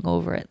bawling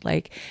over it.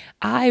 Like,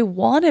 I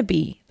want to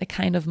be the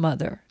kind of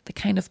mother, the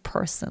kind of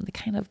person, the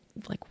kind of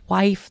like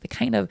wife, the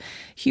kind of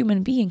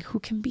human being who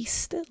can be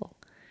still,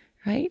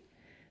 right?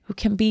 Who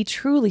can be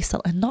truly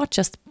still and not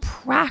just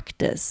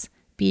practice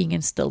being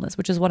in stillness,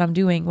 which is what I'm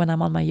doing when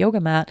I'm on my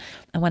yoga mat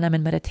and when I'm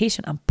in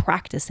meditation. I'm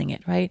practicing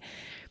it, right?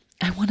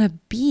 I want to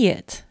be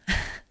it.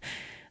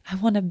 I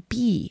want to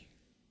be.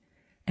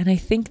 And I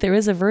think there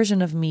is a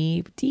version of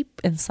me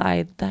deep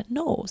inside that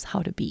knows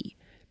how to be.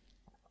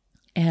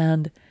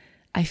 And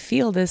I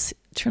feel this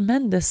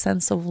tremendous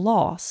sense of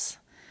loss.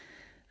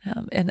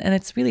 And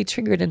it's really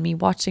triggered in me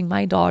watching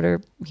my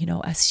daughter,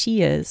 as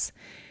she is,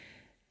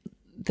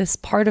 this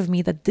part of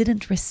me that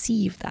didn't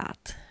receive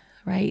that,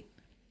 right?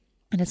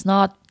 And it's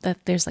not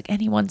that there's like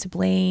anyone to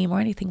blame or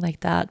anything like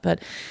that,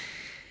 but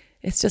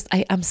it's just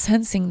I'm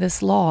sensing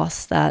this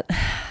loss that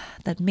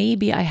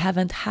maybe I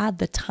haven't had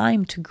the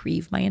time to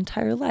grieve my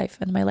entire life.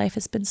 And my life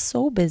has been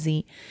so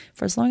busy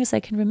for as long as I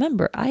can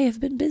remember. I have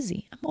been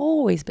busy. I'm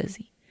always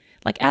busy.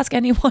 Like, ask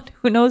anyone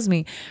who knows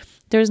me.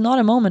 There's not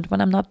a moment when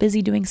I'm not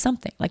busy doing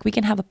something. Like, we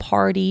can have a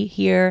party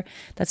here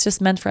that's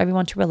just meant for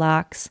everyone to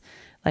relax.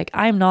 Like,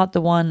 I'm not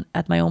the one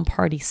at my own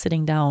party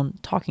sitting down,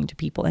 talking to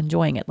people,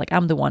 enjoying it. Like,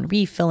 I'm the one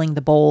refilling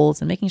the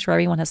bowls and making sure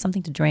everyone has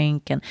something to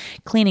drink and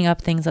cleaning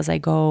up things as I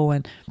go.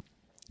 And,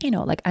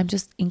 like, I'm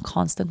just in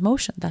constant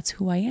motion. That's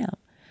who I am.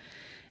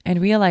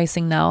 And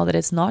realizing now that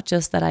it's not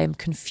just that I am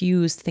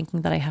confused,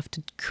 thinking that I have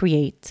to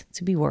create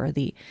to be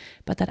worthy,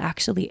 but that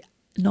actually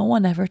no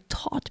one ever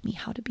taught me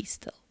how to be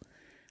still.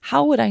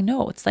 How would I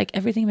know? It's like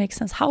everything makes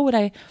sense. How would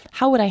I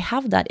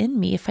have that in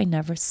me if I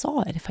never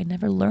saw it, if I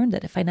never learned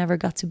it, if I never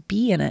got to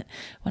be in it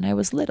when I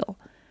was little?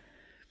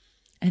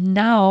 And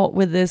now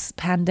with this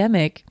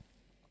pandemic,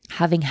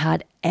 having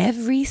had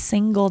every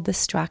single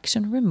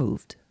distraction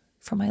removed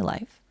from my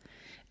life,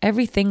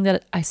 everything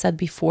that I said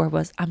before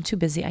was, I'm too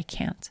busy, I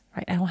can't,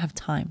 right? I don't have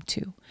time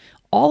to.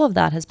 All of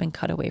that has been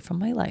cut away from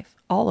my life,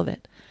 all of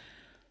it.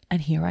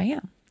 And here I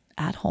am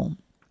at home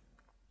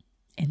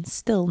in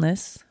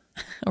stillness,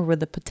 or with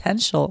the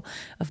potential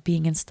of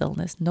being in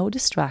stillness, no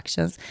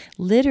distractions,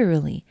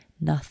 literally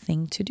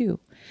nothing to do.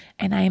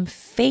 And I am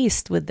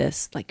faced with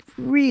this, like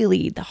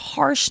really the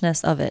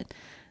harshness of it.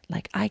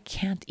 Like I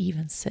can't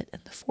even sit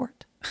in the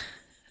fort.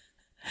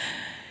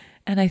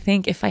 And I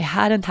think if I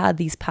hadn't had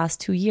these past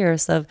 2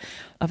 years of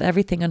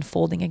everything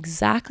unfolding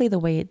exactly the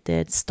way it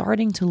did,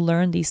 starting to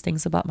learn these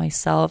things about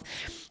myself,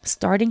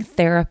 starting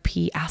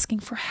therapy, asking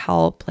for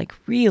help, like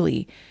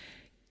really,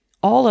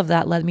 all of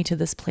that led me to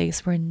this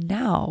place where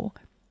now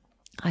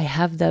I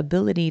have the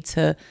ability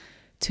to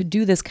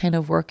do this kind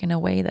of work in a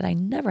way that I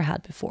never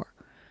had before.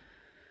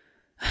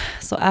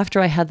 So after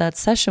I had that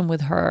session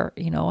with her,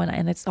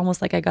 and it's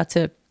almost like I got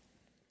to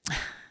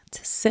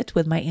sit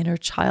with my inner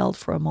child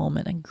for a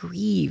moment and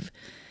grieve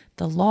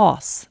the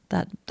loss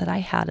that I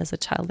had as a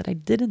child, that I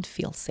didn't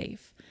feel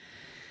safe.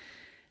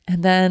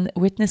 And then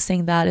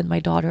witnessing that in my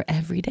daughter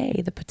every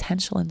day, the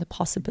potential and the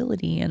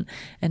possibility, and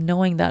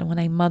knowing that when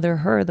I mother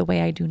her the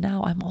way I do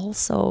now, I'm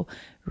also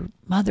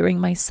mothering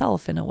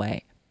myself in a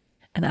way.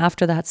 And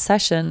after that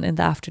session in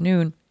the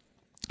afternoon,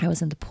 I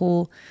was in the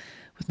pool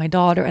with my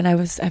daughter,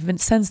 and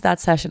since that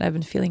session, I've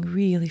been feeling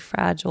really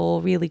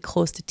fragile, really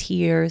close to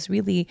tears,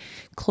 really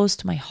close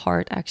to my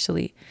heart,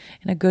 actually,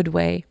 in a good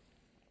way.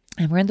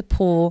 And we're in the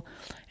pool,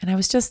 and I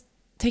was just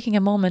taking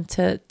a moment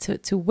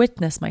to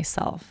witness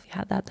myself. I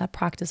had that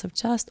practice of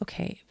just,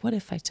 okay, what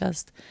if I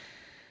just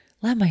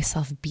let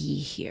myself be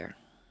here?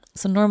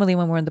 So normally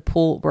when we're in the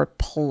pool, we're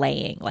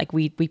playing, like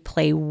we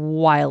play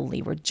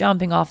wildly. We're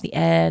jumping off the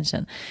edge,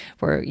 and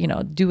we're,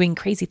 doing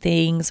crazy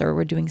things, or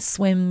we're doing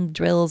swim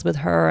drills with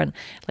her, and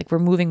like we're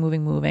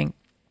moving.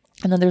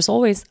 And then there's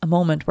always a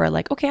moment where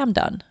like, okay, I'm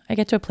done. I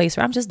get to a place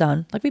where I'm just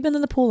done. Like we've been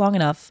in the pool long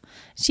enough.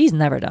 She's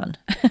never done,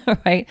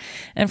 right?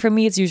 And for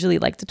me, it's usually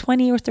like the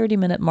 20 or 30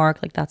 minute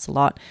mark. Like that's a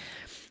lot.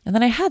 And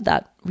then I had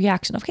that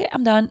reaction. Okay,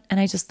 I'm done. And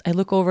I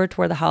look over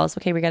toward the house.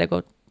 Okay, we got to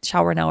go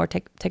shower now, or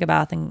take a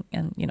bath and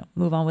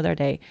move on with our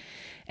day.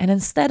 And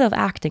instead of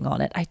acting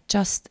on it, I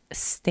just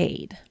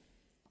stayed.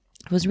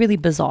 It was really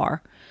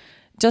bizarre.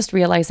 Just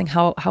realizing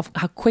how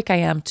quick I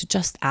am to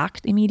just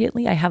act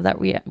immediately. I have that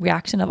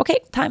reaction of, okay,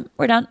 time,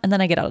 we're done. And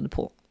then I get out of the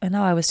pool. And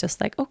now I was just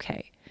like,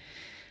 okay,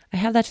 I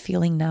have that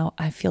feeling now.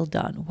 I feel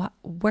done.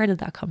 Where did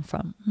that come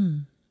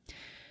from?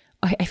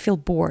 I feel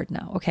bored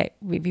now. Okay,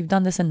 we've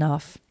done this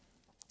enough.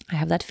 I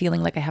have that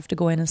feeling like I have to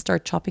go in and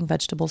start chopping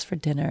vegetables for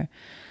dinner.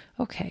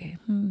 Okay,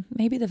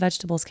 maybe the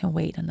vegetables can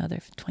wait another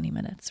 20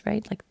 minutes,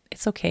 right? Like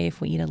it's okay if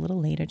we eat a little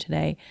later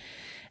today.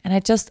 And I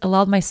just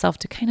allowed myself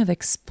to kind of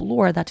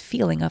explore that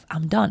feeling of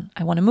I'm done.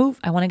 I want to move.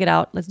 I want to get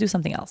out. Let's do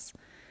something else,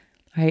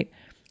 right?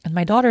 And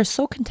my daughter is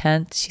so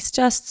content. She's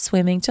just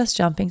swimming, just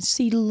jumping.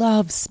 She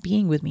loves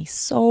being with me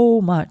so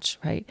much,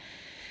 right?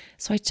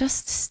 So I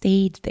just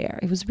stayed there.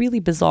 It was really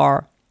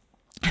bizarre.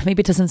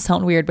 Maybe it doesn't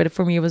sound weird, but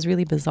for me, it was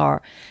really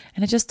bizarre.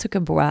 And I just took a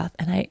breath,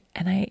 and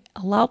I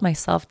allowed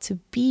myself to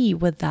be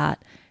with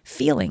that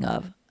feeling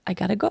of, I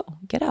gotta go,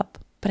 get up.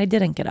 But I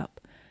didn't get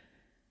up.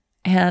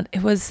 And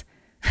it was,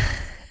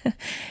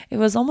 it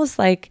was almost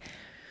like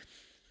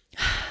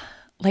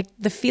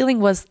the feeling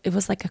was, it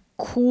was like a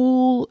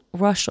cool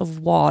rush of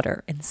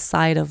water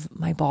inside of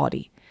my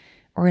body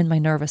or in my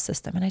nervous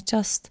system. And I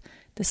just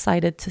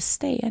decided to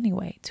stay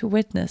anyway, to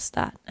witness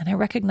that. And I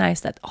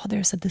recognized that,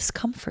 there's a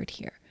discomfort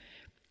here.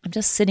 I'm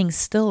just sitting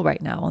still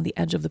right now on the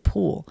edge of the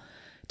pool,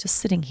 just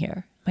sitting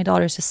here. My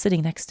daughter's just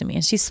sitting next to me,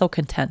 and she's so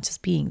content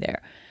just being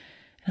there.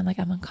 And I'm like,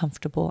 I'm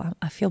uncomfortable.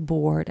 I feel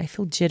bored. I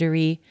feel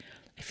jittery.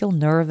 I feel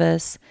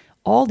nervous.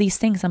 All these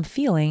things I'm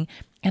feeling,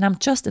 and I'm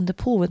just in the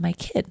pool with my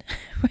kid,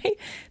 right?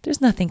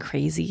 There's nothing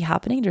crazy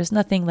happening. There's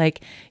nothing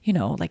like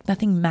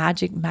nothing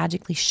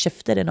magically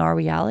shifted in our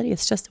reality.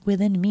 It's just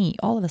within me.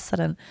 All of a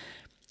sudden,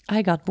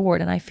 I got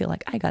bored, and I feel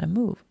like I got to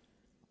move.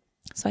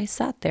 So I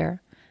sat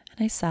there.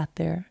 And I sat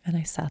there, and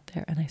I sat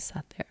there, and I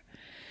sat there.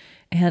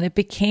 And it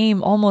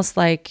became almost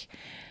like,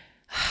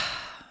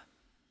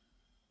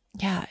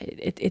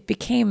 it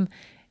became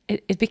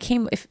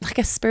like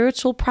a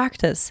spiritual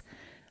practice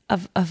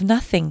of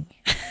nothing.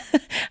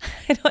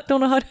 I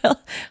don't know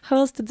how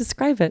else to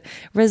describe it.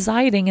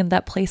 Residing in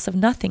that place of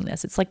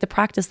nothingness. It's like the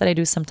practice that I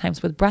do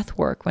sometimes with breath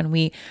work, when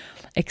we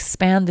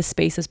expand the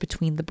spaces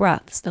between the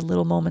breaths, the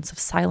little moments of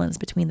silence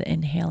between the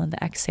inhale and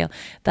the exhale,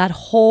 that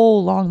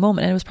whole long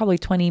moment. And it was probably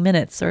 20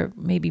 minutes or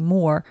maybe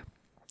more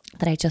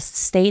that I just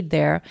stayed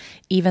there,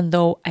 even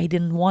though I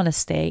didn't want to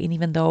stay. And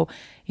even though,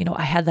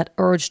 I had that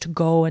urge to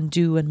go and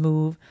do and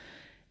move,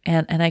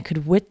 and I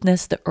could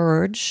witness the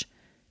urge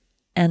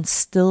and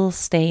still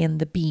stay in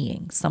the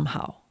being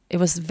somehow. It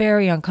was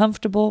very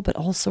uncomfortable, but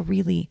also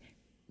really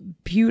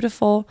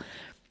beautiful.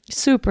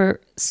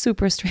 Super,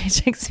 super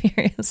strange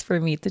experience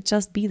for me to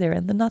just be there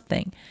in the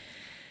nothing,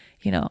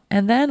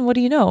 And then what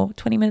do you know?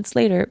 20 minutes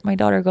later, my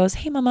daughter goes,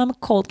 "Hey, Mom, I'm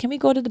cold. Can we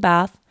go to the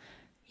bath?"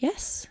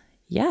 Yes,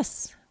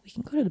 we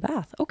can go to the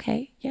bath.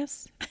 Okay,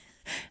 yes.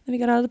 Then we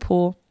got out of the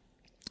pool.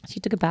 She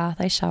took a bath.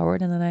 I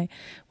showered, and then I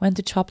went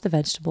to chop the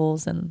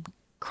vegetables and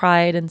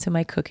cried into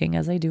my cooking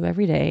as I do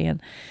every day.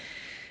 And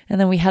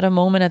then we had a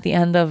moment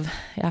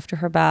after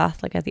her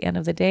bath, like at the end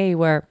of the day,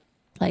 where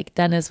Like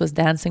Dennis was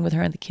dancing with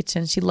her in the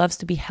kitchen. She loves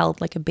to be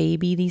held like a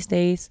baby these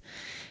days.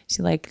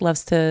 She like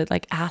loves to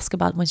like ask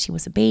about when she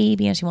was a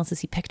baby, and she wants to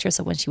see pictures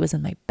of when she was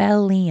in my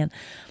belly, and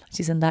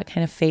she's in that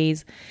kind of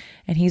phase.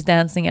 And he's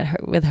dancing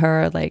with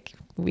her. Like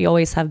we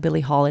always have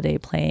Billie Holiday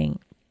playing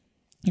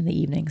in the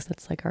evenings.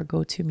 That's like our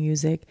go-to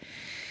music.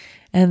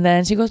 And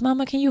then she goes,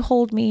 "Mama, can you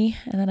hold me?"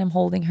 And then I'm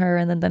holding her.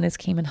 And then Dennis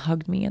came and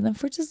hugged me. And then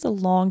for just a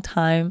long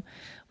time,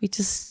 we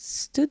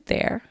just stood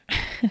there.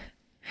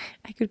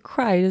 I could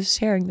cry just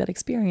sharing that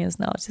experience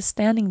now. Just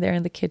standing there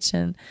in the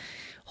kitchen,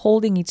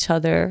 holding each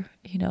other,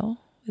 you know,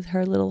 with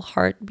her little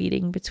heart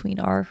beating between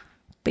our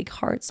big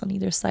hearts on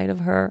either side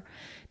of her,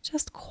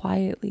 just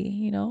quietly,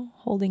 you know,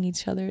 holding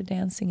each other,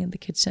 dancing in the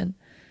kitchen.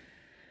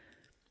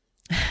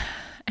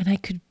 And I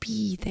could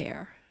be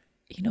there.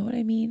 You know what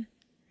I mean?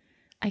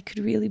 I could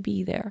really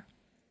be there.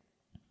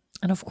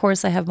 And of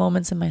course, I have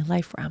moments in my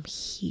life where I'm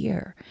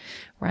here,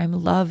 where I'm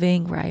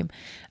loving, where I'm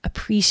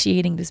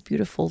appreciating this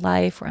beautiful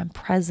life, where I'm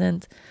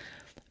present.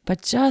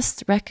 But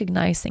just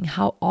recognizing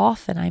how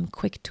often I'm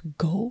quick to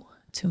go,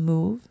 to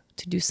move,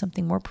 to do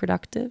something more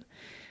productive,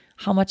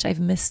 how much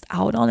I've missed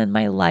out on in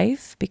my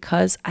life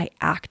because I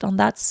act on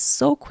that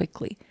so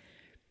quickly.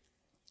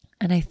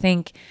 And I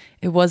think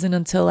it wasn't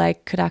until I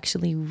could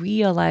actually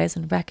realize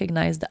and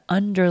recognize the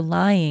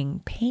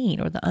underlying pain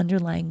or the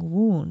underlying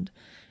wound,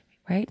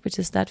 right? Which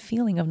is that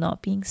feeling of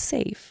not being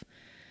safe.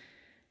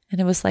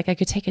 And it was like I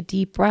could take a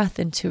deep breath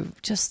into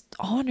just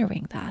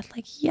honoring that.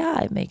 Like,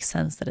 yeah, it makes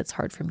sense that it's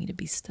hard for me to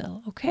be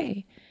still.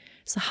 Okay.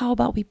 So how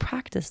about we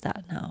practice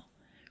that now?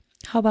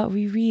 How about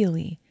we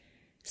really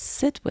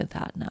sit with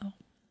that now?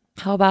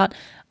 How about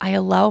I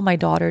allow my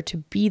daughter to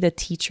be the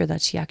teacher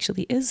that she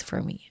actually is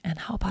for me? And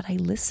how about I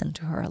listen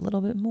to her a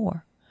little bit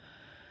more?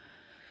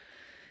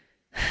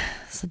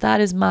 So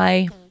that is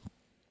my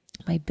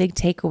big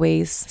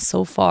takeaways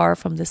so far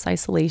from this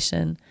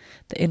isolation,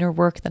 the inner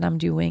work that I'm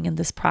doing, and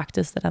this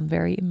practice that I'm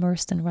very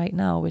immersed in right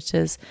now, which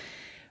is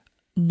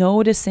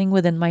noticing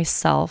within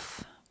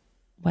myself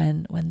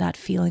when that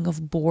feeling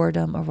of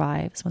boredom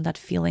arrives, when that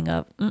feeling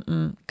of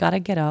gotta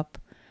get up,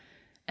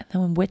 and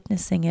then when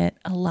witnessing it,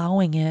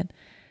 allowing it,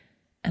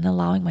 and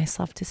allowing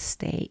myself to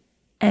stay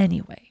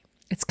anyway.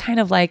 It's kind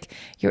of like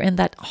you're in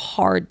that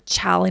hard,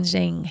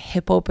 challenging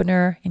hip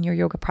opener in your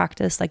yoga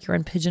practice, like you're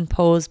in pigeon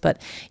pose, but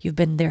you've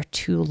been there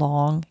too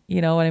long.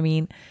 You know what I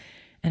mean?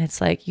 And it's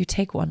like you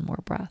take one more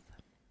breath,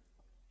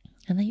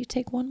 and then you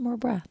take one more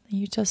breath, and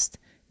you just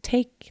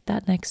take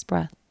that next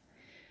breath.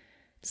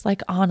 It's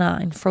like Anna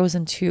in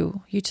Frozen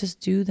 2. You just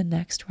do the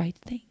next right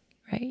thing,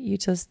 right? You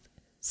just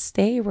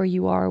stay where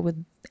you are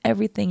with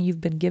everything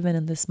you've been given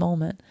in this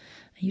moment,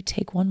 and you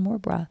take one more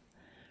breath.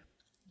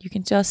 You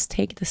can just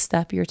take the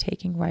step you're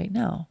taking right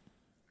now.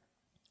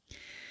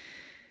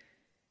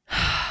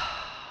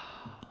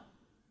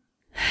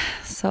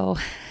 So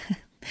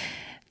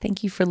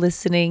thank you for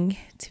listening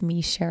to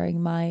me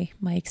sharing my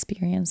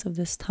experience of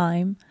this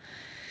time.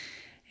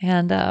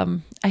 And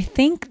I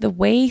think the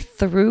way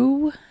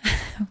through,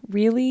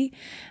 really,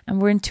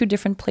 and we're in two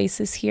different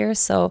places here.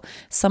 So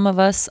some of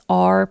us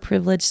are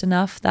privileged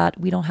enough that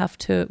we don't have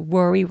to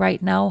worry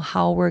right now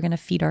how we're going to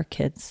feed our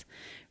kids,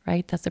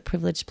 right? That's a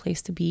privileged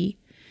place to be,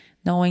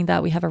 knowing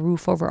that we have a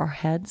roof over our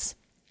heads.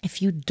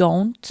 If you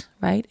don't,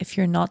 right? If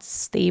you're not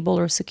stable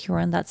or secure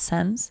in that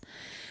sense,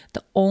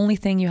 the only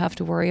thing you have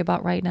to worry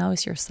about right now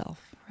is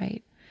yourself,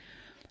 right?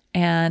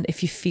 And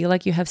if you feel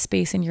like you have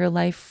space in your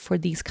life for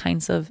these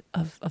kinds of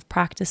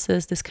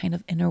practices, this kind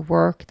of inner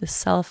work, the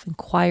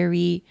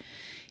self-inquiry,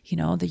 you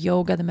know, the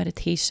yoga, the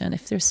meditation,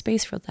 if there's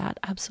space for that,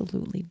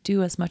 absolutely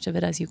do as much of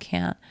it as you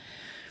can.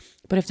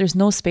 But if there's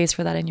no space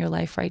for that in your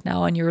life right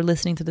now, and you're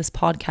listening to this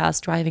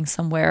podcast driving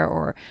somewhere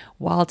or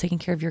while taking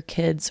care of your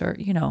kids, or,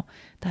 you know,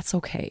 that's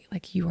okay.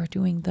 Like, you are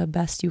doing the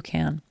best you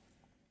can.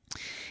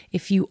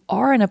 If you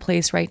are in a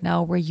place right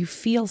now where you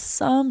feel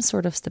some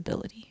sort of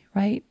stability,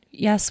 right?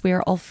 Yes, we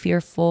are all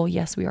fearful.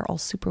 Yes, we are all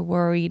super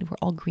worried. We're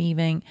all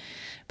grieving.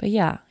 But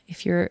yeah,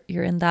 if you're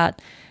in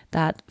that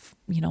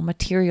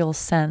material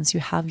sense, you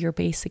have your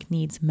basic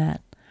needs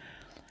met,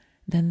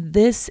 then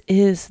this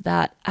is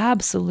that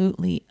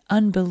absolutely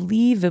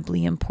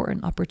unbelievably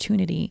important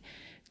opportunity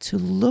to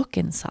look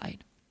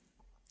inside,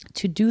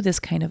 to do this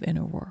kind of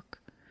inner work.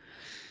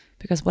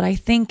 Because what I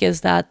think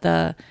is that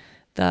the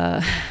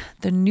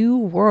new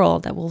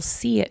world that we'll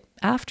see it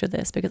after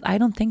this, because I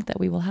don't think that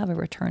we will have a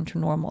return to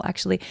normal.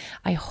 Actually,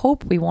 I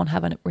hope we won't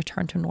have a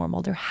return to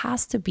normal. There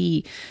has to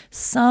be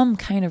some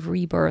kind of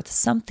rebirth,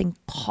 something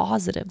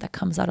positive that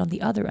comes out on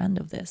the other end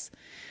of this,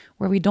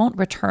 where we don't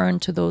return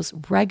to those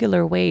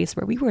regular ways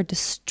where we were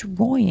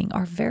destroying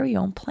our very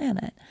own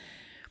planet.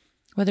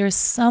 Where there is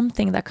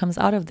something that comes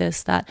out of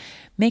this that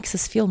makes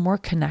us feel more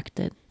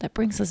connected, that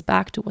brings us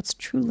back to what's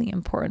truly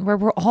important, where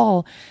we're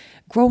all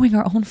growing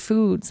our own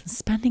foods and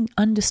spending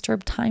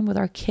undisturbed time with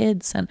our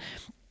kids and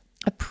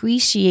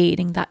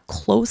appreciating that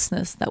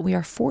closeness that we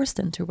are forced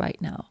into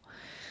right now,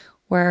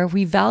 where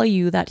we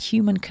value that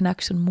human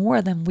connection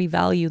more than we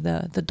value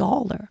the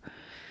dollar.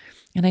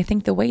 And I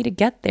think the way to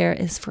get there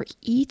is for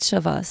each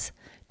of us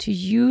to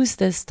use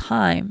this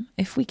time,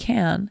 if we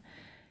can,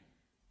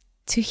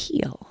 to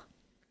heal.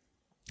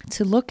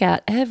 To look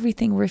at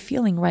everything we're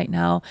feeling right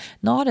now,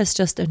 not as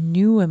just a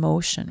new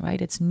emotion,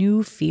 right? It's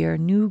new fear,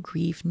 new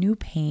grief, new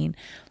pain,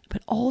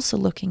 but also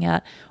looking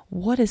at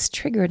what is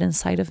triggered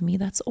inside of me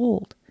that's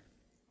old.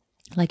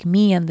 Like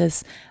me and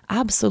this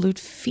absolute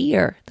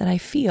fear that I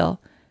feel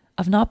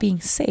of not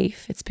being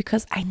safe. It's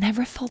because I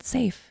never felt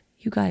safe,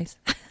 you guys.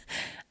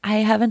 I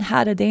haven't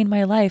had a day in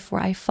my life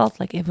where I felt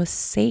like it was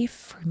safe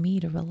for me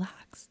to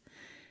relax.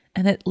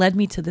 And it led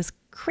me to this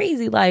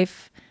crazy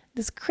life,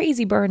 this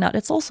crazy burnout.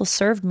 It's also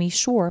served me,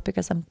 sure,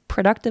 because I'm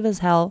productive as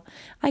hell.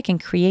 I can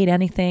create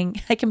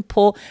anything. I can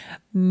pull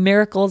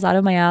miracles out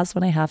of my ass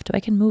when I have to. I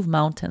can move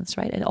mountains,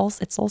 right?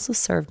 It's also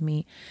served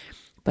me,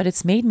 but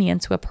it's made me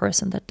into a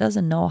person that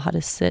doesn't know how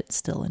to sit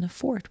still in a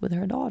fort with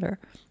her daughter.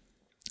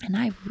 And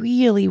I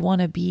really want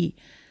to be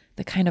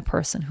the kind of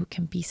person who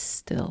can be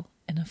still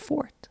in a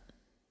fort.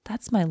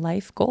 That's my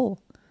life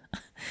goal.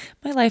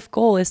 My life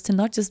goal is to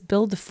not just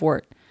build the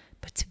fort,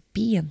 but to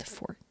be in the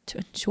fort, to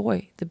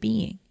enjoy the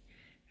being.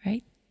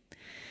 Right?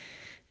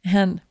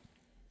 And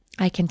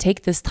I can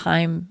take this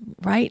time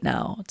right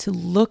now to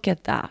look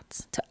at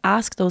that, to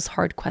ask those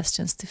hard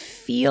questions, to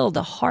feel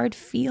the hard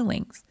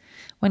feelings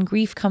when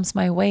grief comes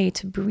my way,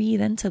 to breathe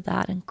into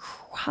that and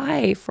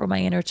cry for my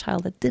inner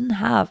child that didn't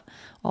have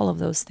all of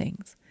those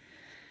things.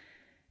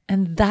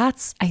 And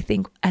that's, I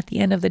think, at the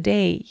end of the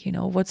day,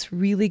 what's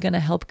really going to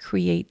help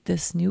create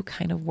this new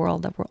kind of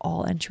world that we're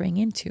all entering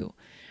into.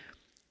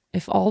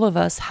 If all of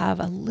us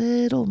have a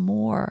little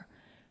more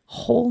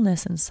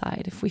wholeness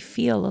inside, if we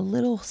feel a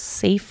little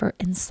safer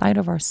inside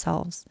of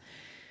ourselves,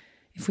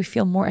 if we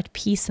feel more at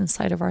peace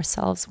inside of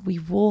ourselves, we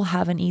will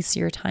have an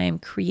easier time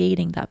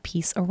creating that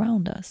peace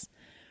around us.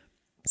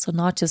 So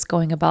not just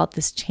going about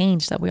this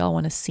change that we all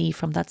want to see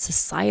from that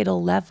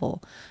societal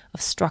level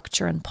of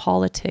structure and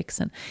politics.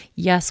 And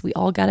yes, we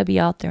all got to be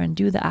out there and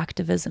do the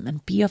activism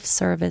and be of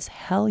service.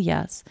 Hell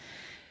yes.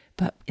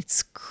 But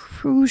it's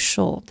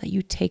crucial that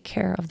you take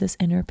care of this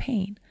inner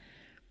pain,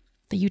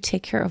 that you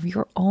take care of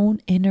your own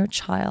inner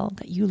child,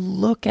 that you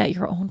look at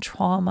your own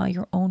trauma,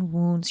 your own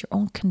wounds, your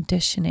own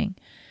conditioning.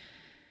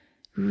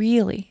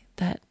 Really,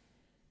 that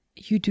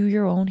you do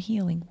your own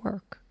healing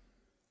work.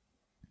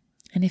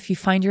 And if you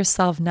find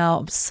yourself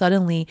now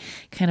suddenly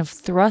kind of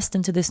thrust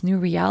into this new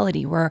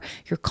reality where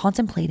you're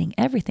contemplating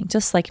everything,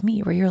 just like me,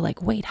 where you're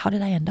like, wait, how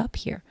did I end up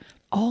here?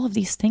 All of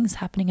these things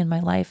happening in my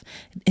life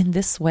in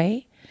this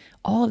way,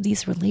 all of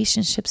these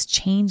relationships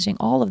changing,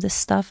 all of this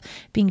stuff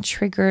being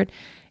triggered.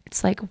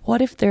 It's like, what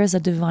if there's a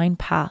divine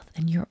path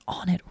and you're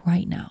on it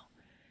right now?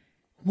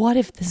 What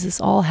if this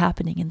is all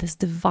happening in this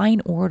divine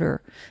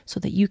order so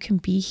that you can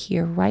be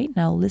here right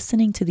now,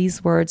 listening to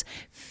these words,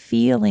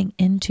 feeling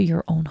into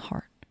your own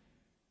heart?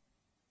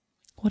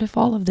 What if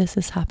all of this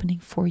is happening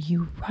for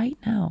you right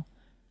now?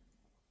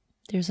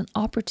 There's an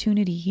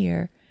opportunity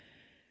here.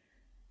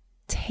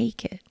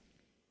 Take it.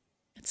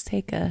 Let's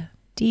take a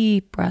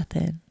deep breath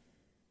in.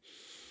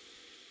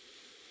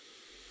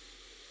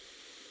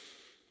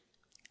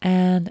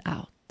 And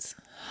out.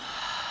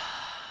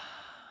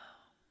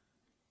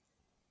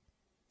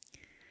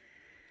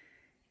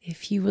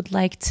 If you would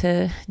like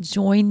to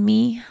join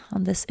me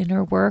on this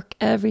inner work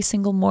every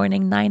single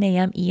morning, 9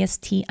 a.m.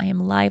 EST, I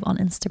am live on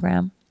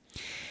Instagram.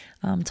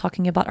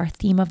 Talking about our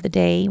theme of the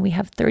day. We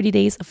have 30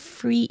 days of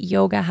free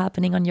yoga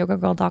happening on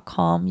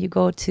yogagirl.com. You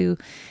go to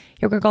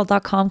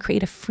yogagirl.com,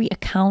 create a free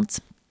account.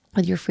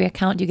 With your free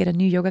account, you get a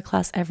new yoga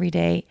class every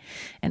day.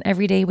 And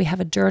every day we have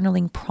a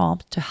journaling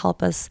prompt to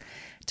help us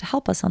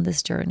on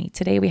this journey.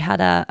 Today we had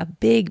a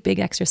big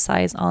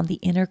exercise on the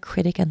inner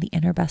critic and the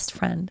inner best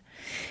friend.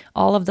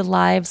 All of the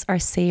lives are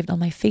saved on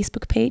my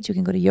Facebook page. You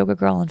can go to Yoga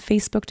Girl on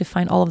Facebook to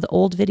find all of the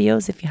old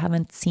videos if you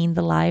haven't seen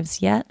the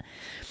lives yet.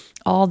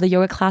 All the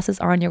yoga classes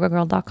are on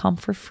yogagirl.com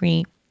for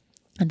free.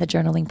 And the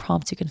journaling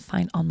prompts you can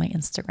find on my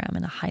Instagram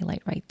in a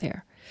highlight right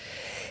there.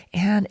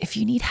 And if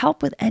you need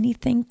help with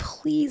anything,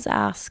 please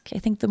ask. I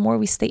think the more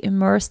we stay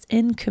immersed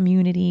in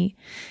community,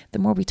 the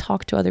more we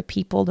talk to other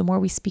people, the more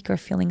we speak our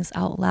feelings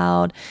out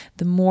loud,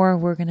 the more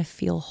we're going to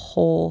feel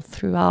whole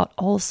throughout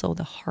also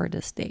the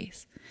hardest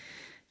days.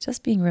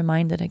 Just being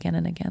reminded again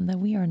and again that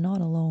we are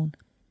not alone.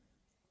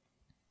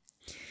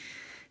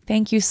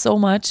 Thank you so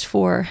much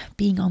for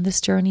being on this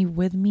journey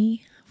with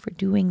me, for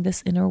doing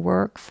this inner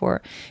work,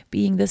 for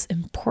being this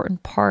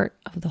important part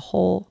of the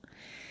whole.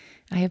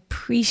 I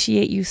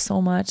appreciate you so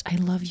much. I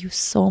love you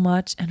so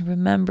much. And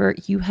remember,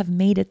 you have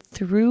made it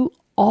through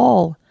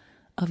all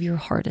of your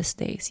hardest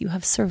days. You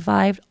have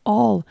survived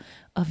all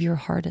of your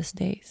hardest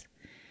days.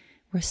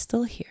 We're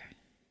still here.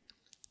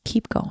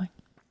 Keep going.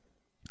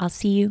 I'll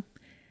see you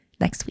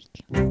next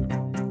week.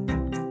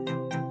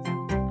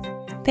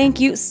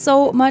 Thank you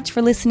so much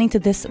for listening to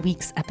this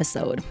week's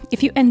episode.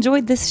 If you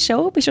enjoyed this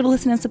show, be sure to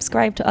listen and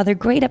subscribe to other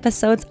great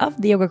episodes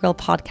of the Yoga Girl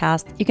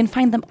podcast. You can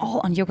find them all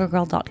on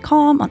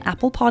yogagirl.com, on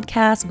Apple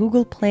Podcasts,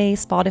 Google Play,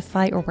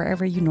 Spotify, or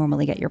wherever you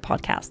normally get your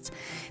podcasts.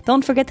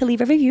 Don't forget to leave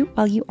a review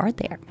while you are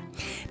there.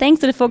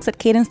 Thanks to the folks at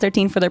Cadence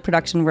 13 for their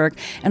production work.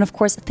 And of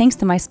course, thanks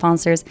to my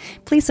sponsors.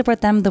 Please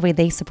support them the way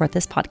they support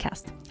this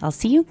podcast. I'll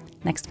see you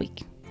next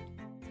week.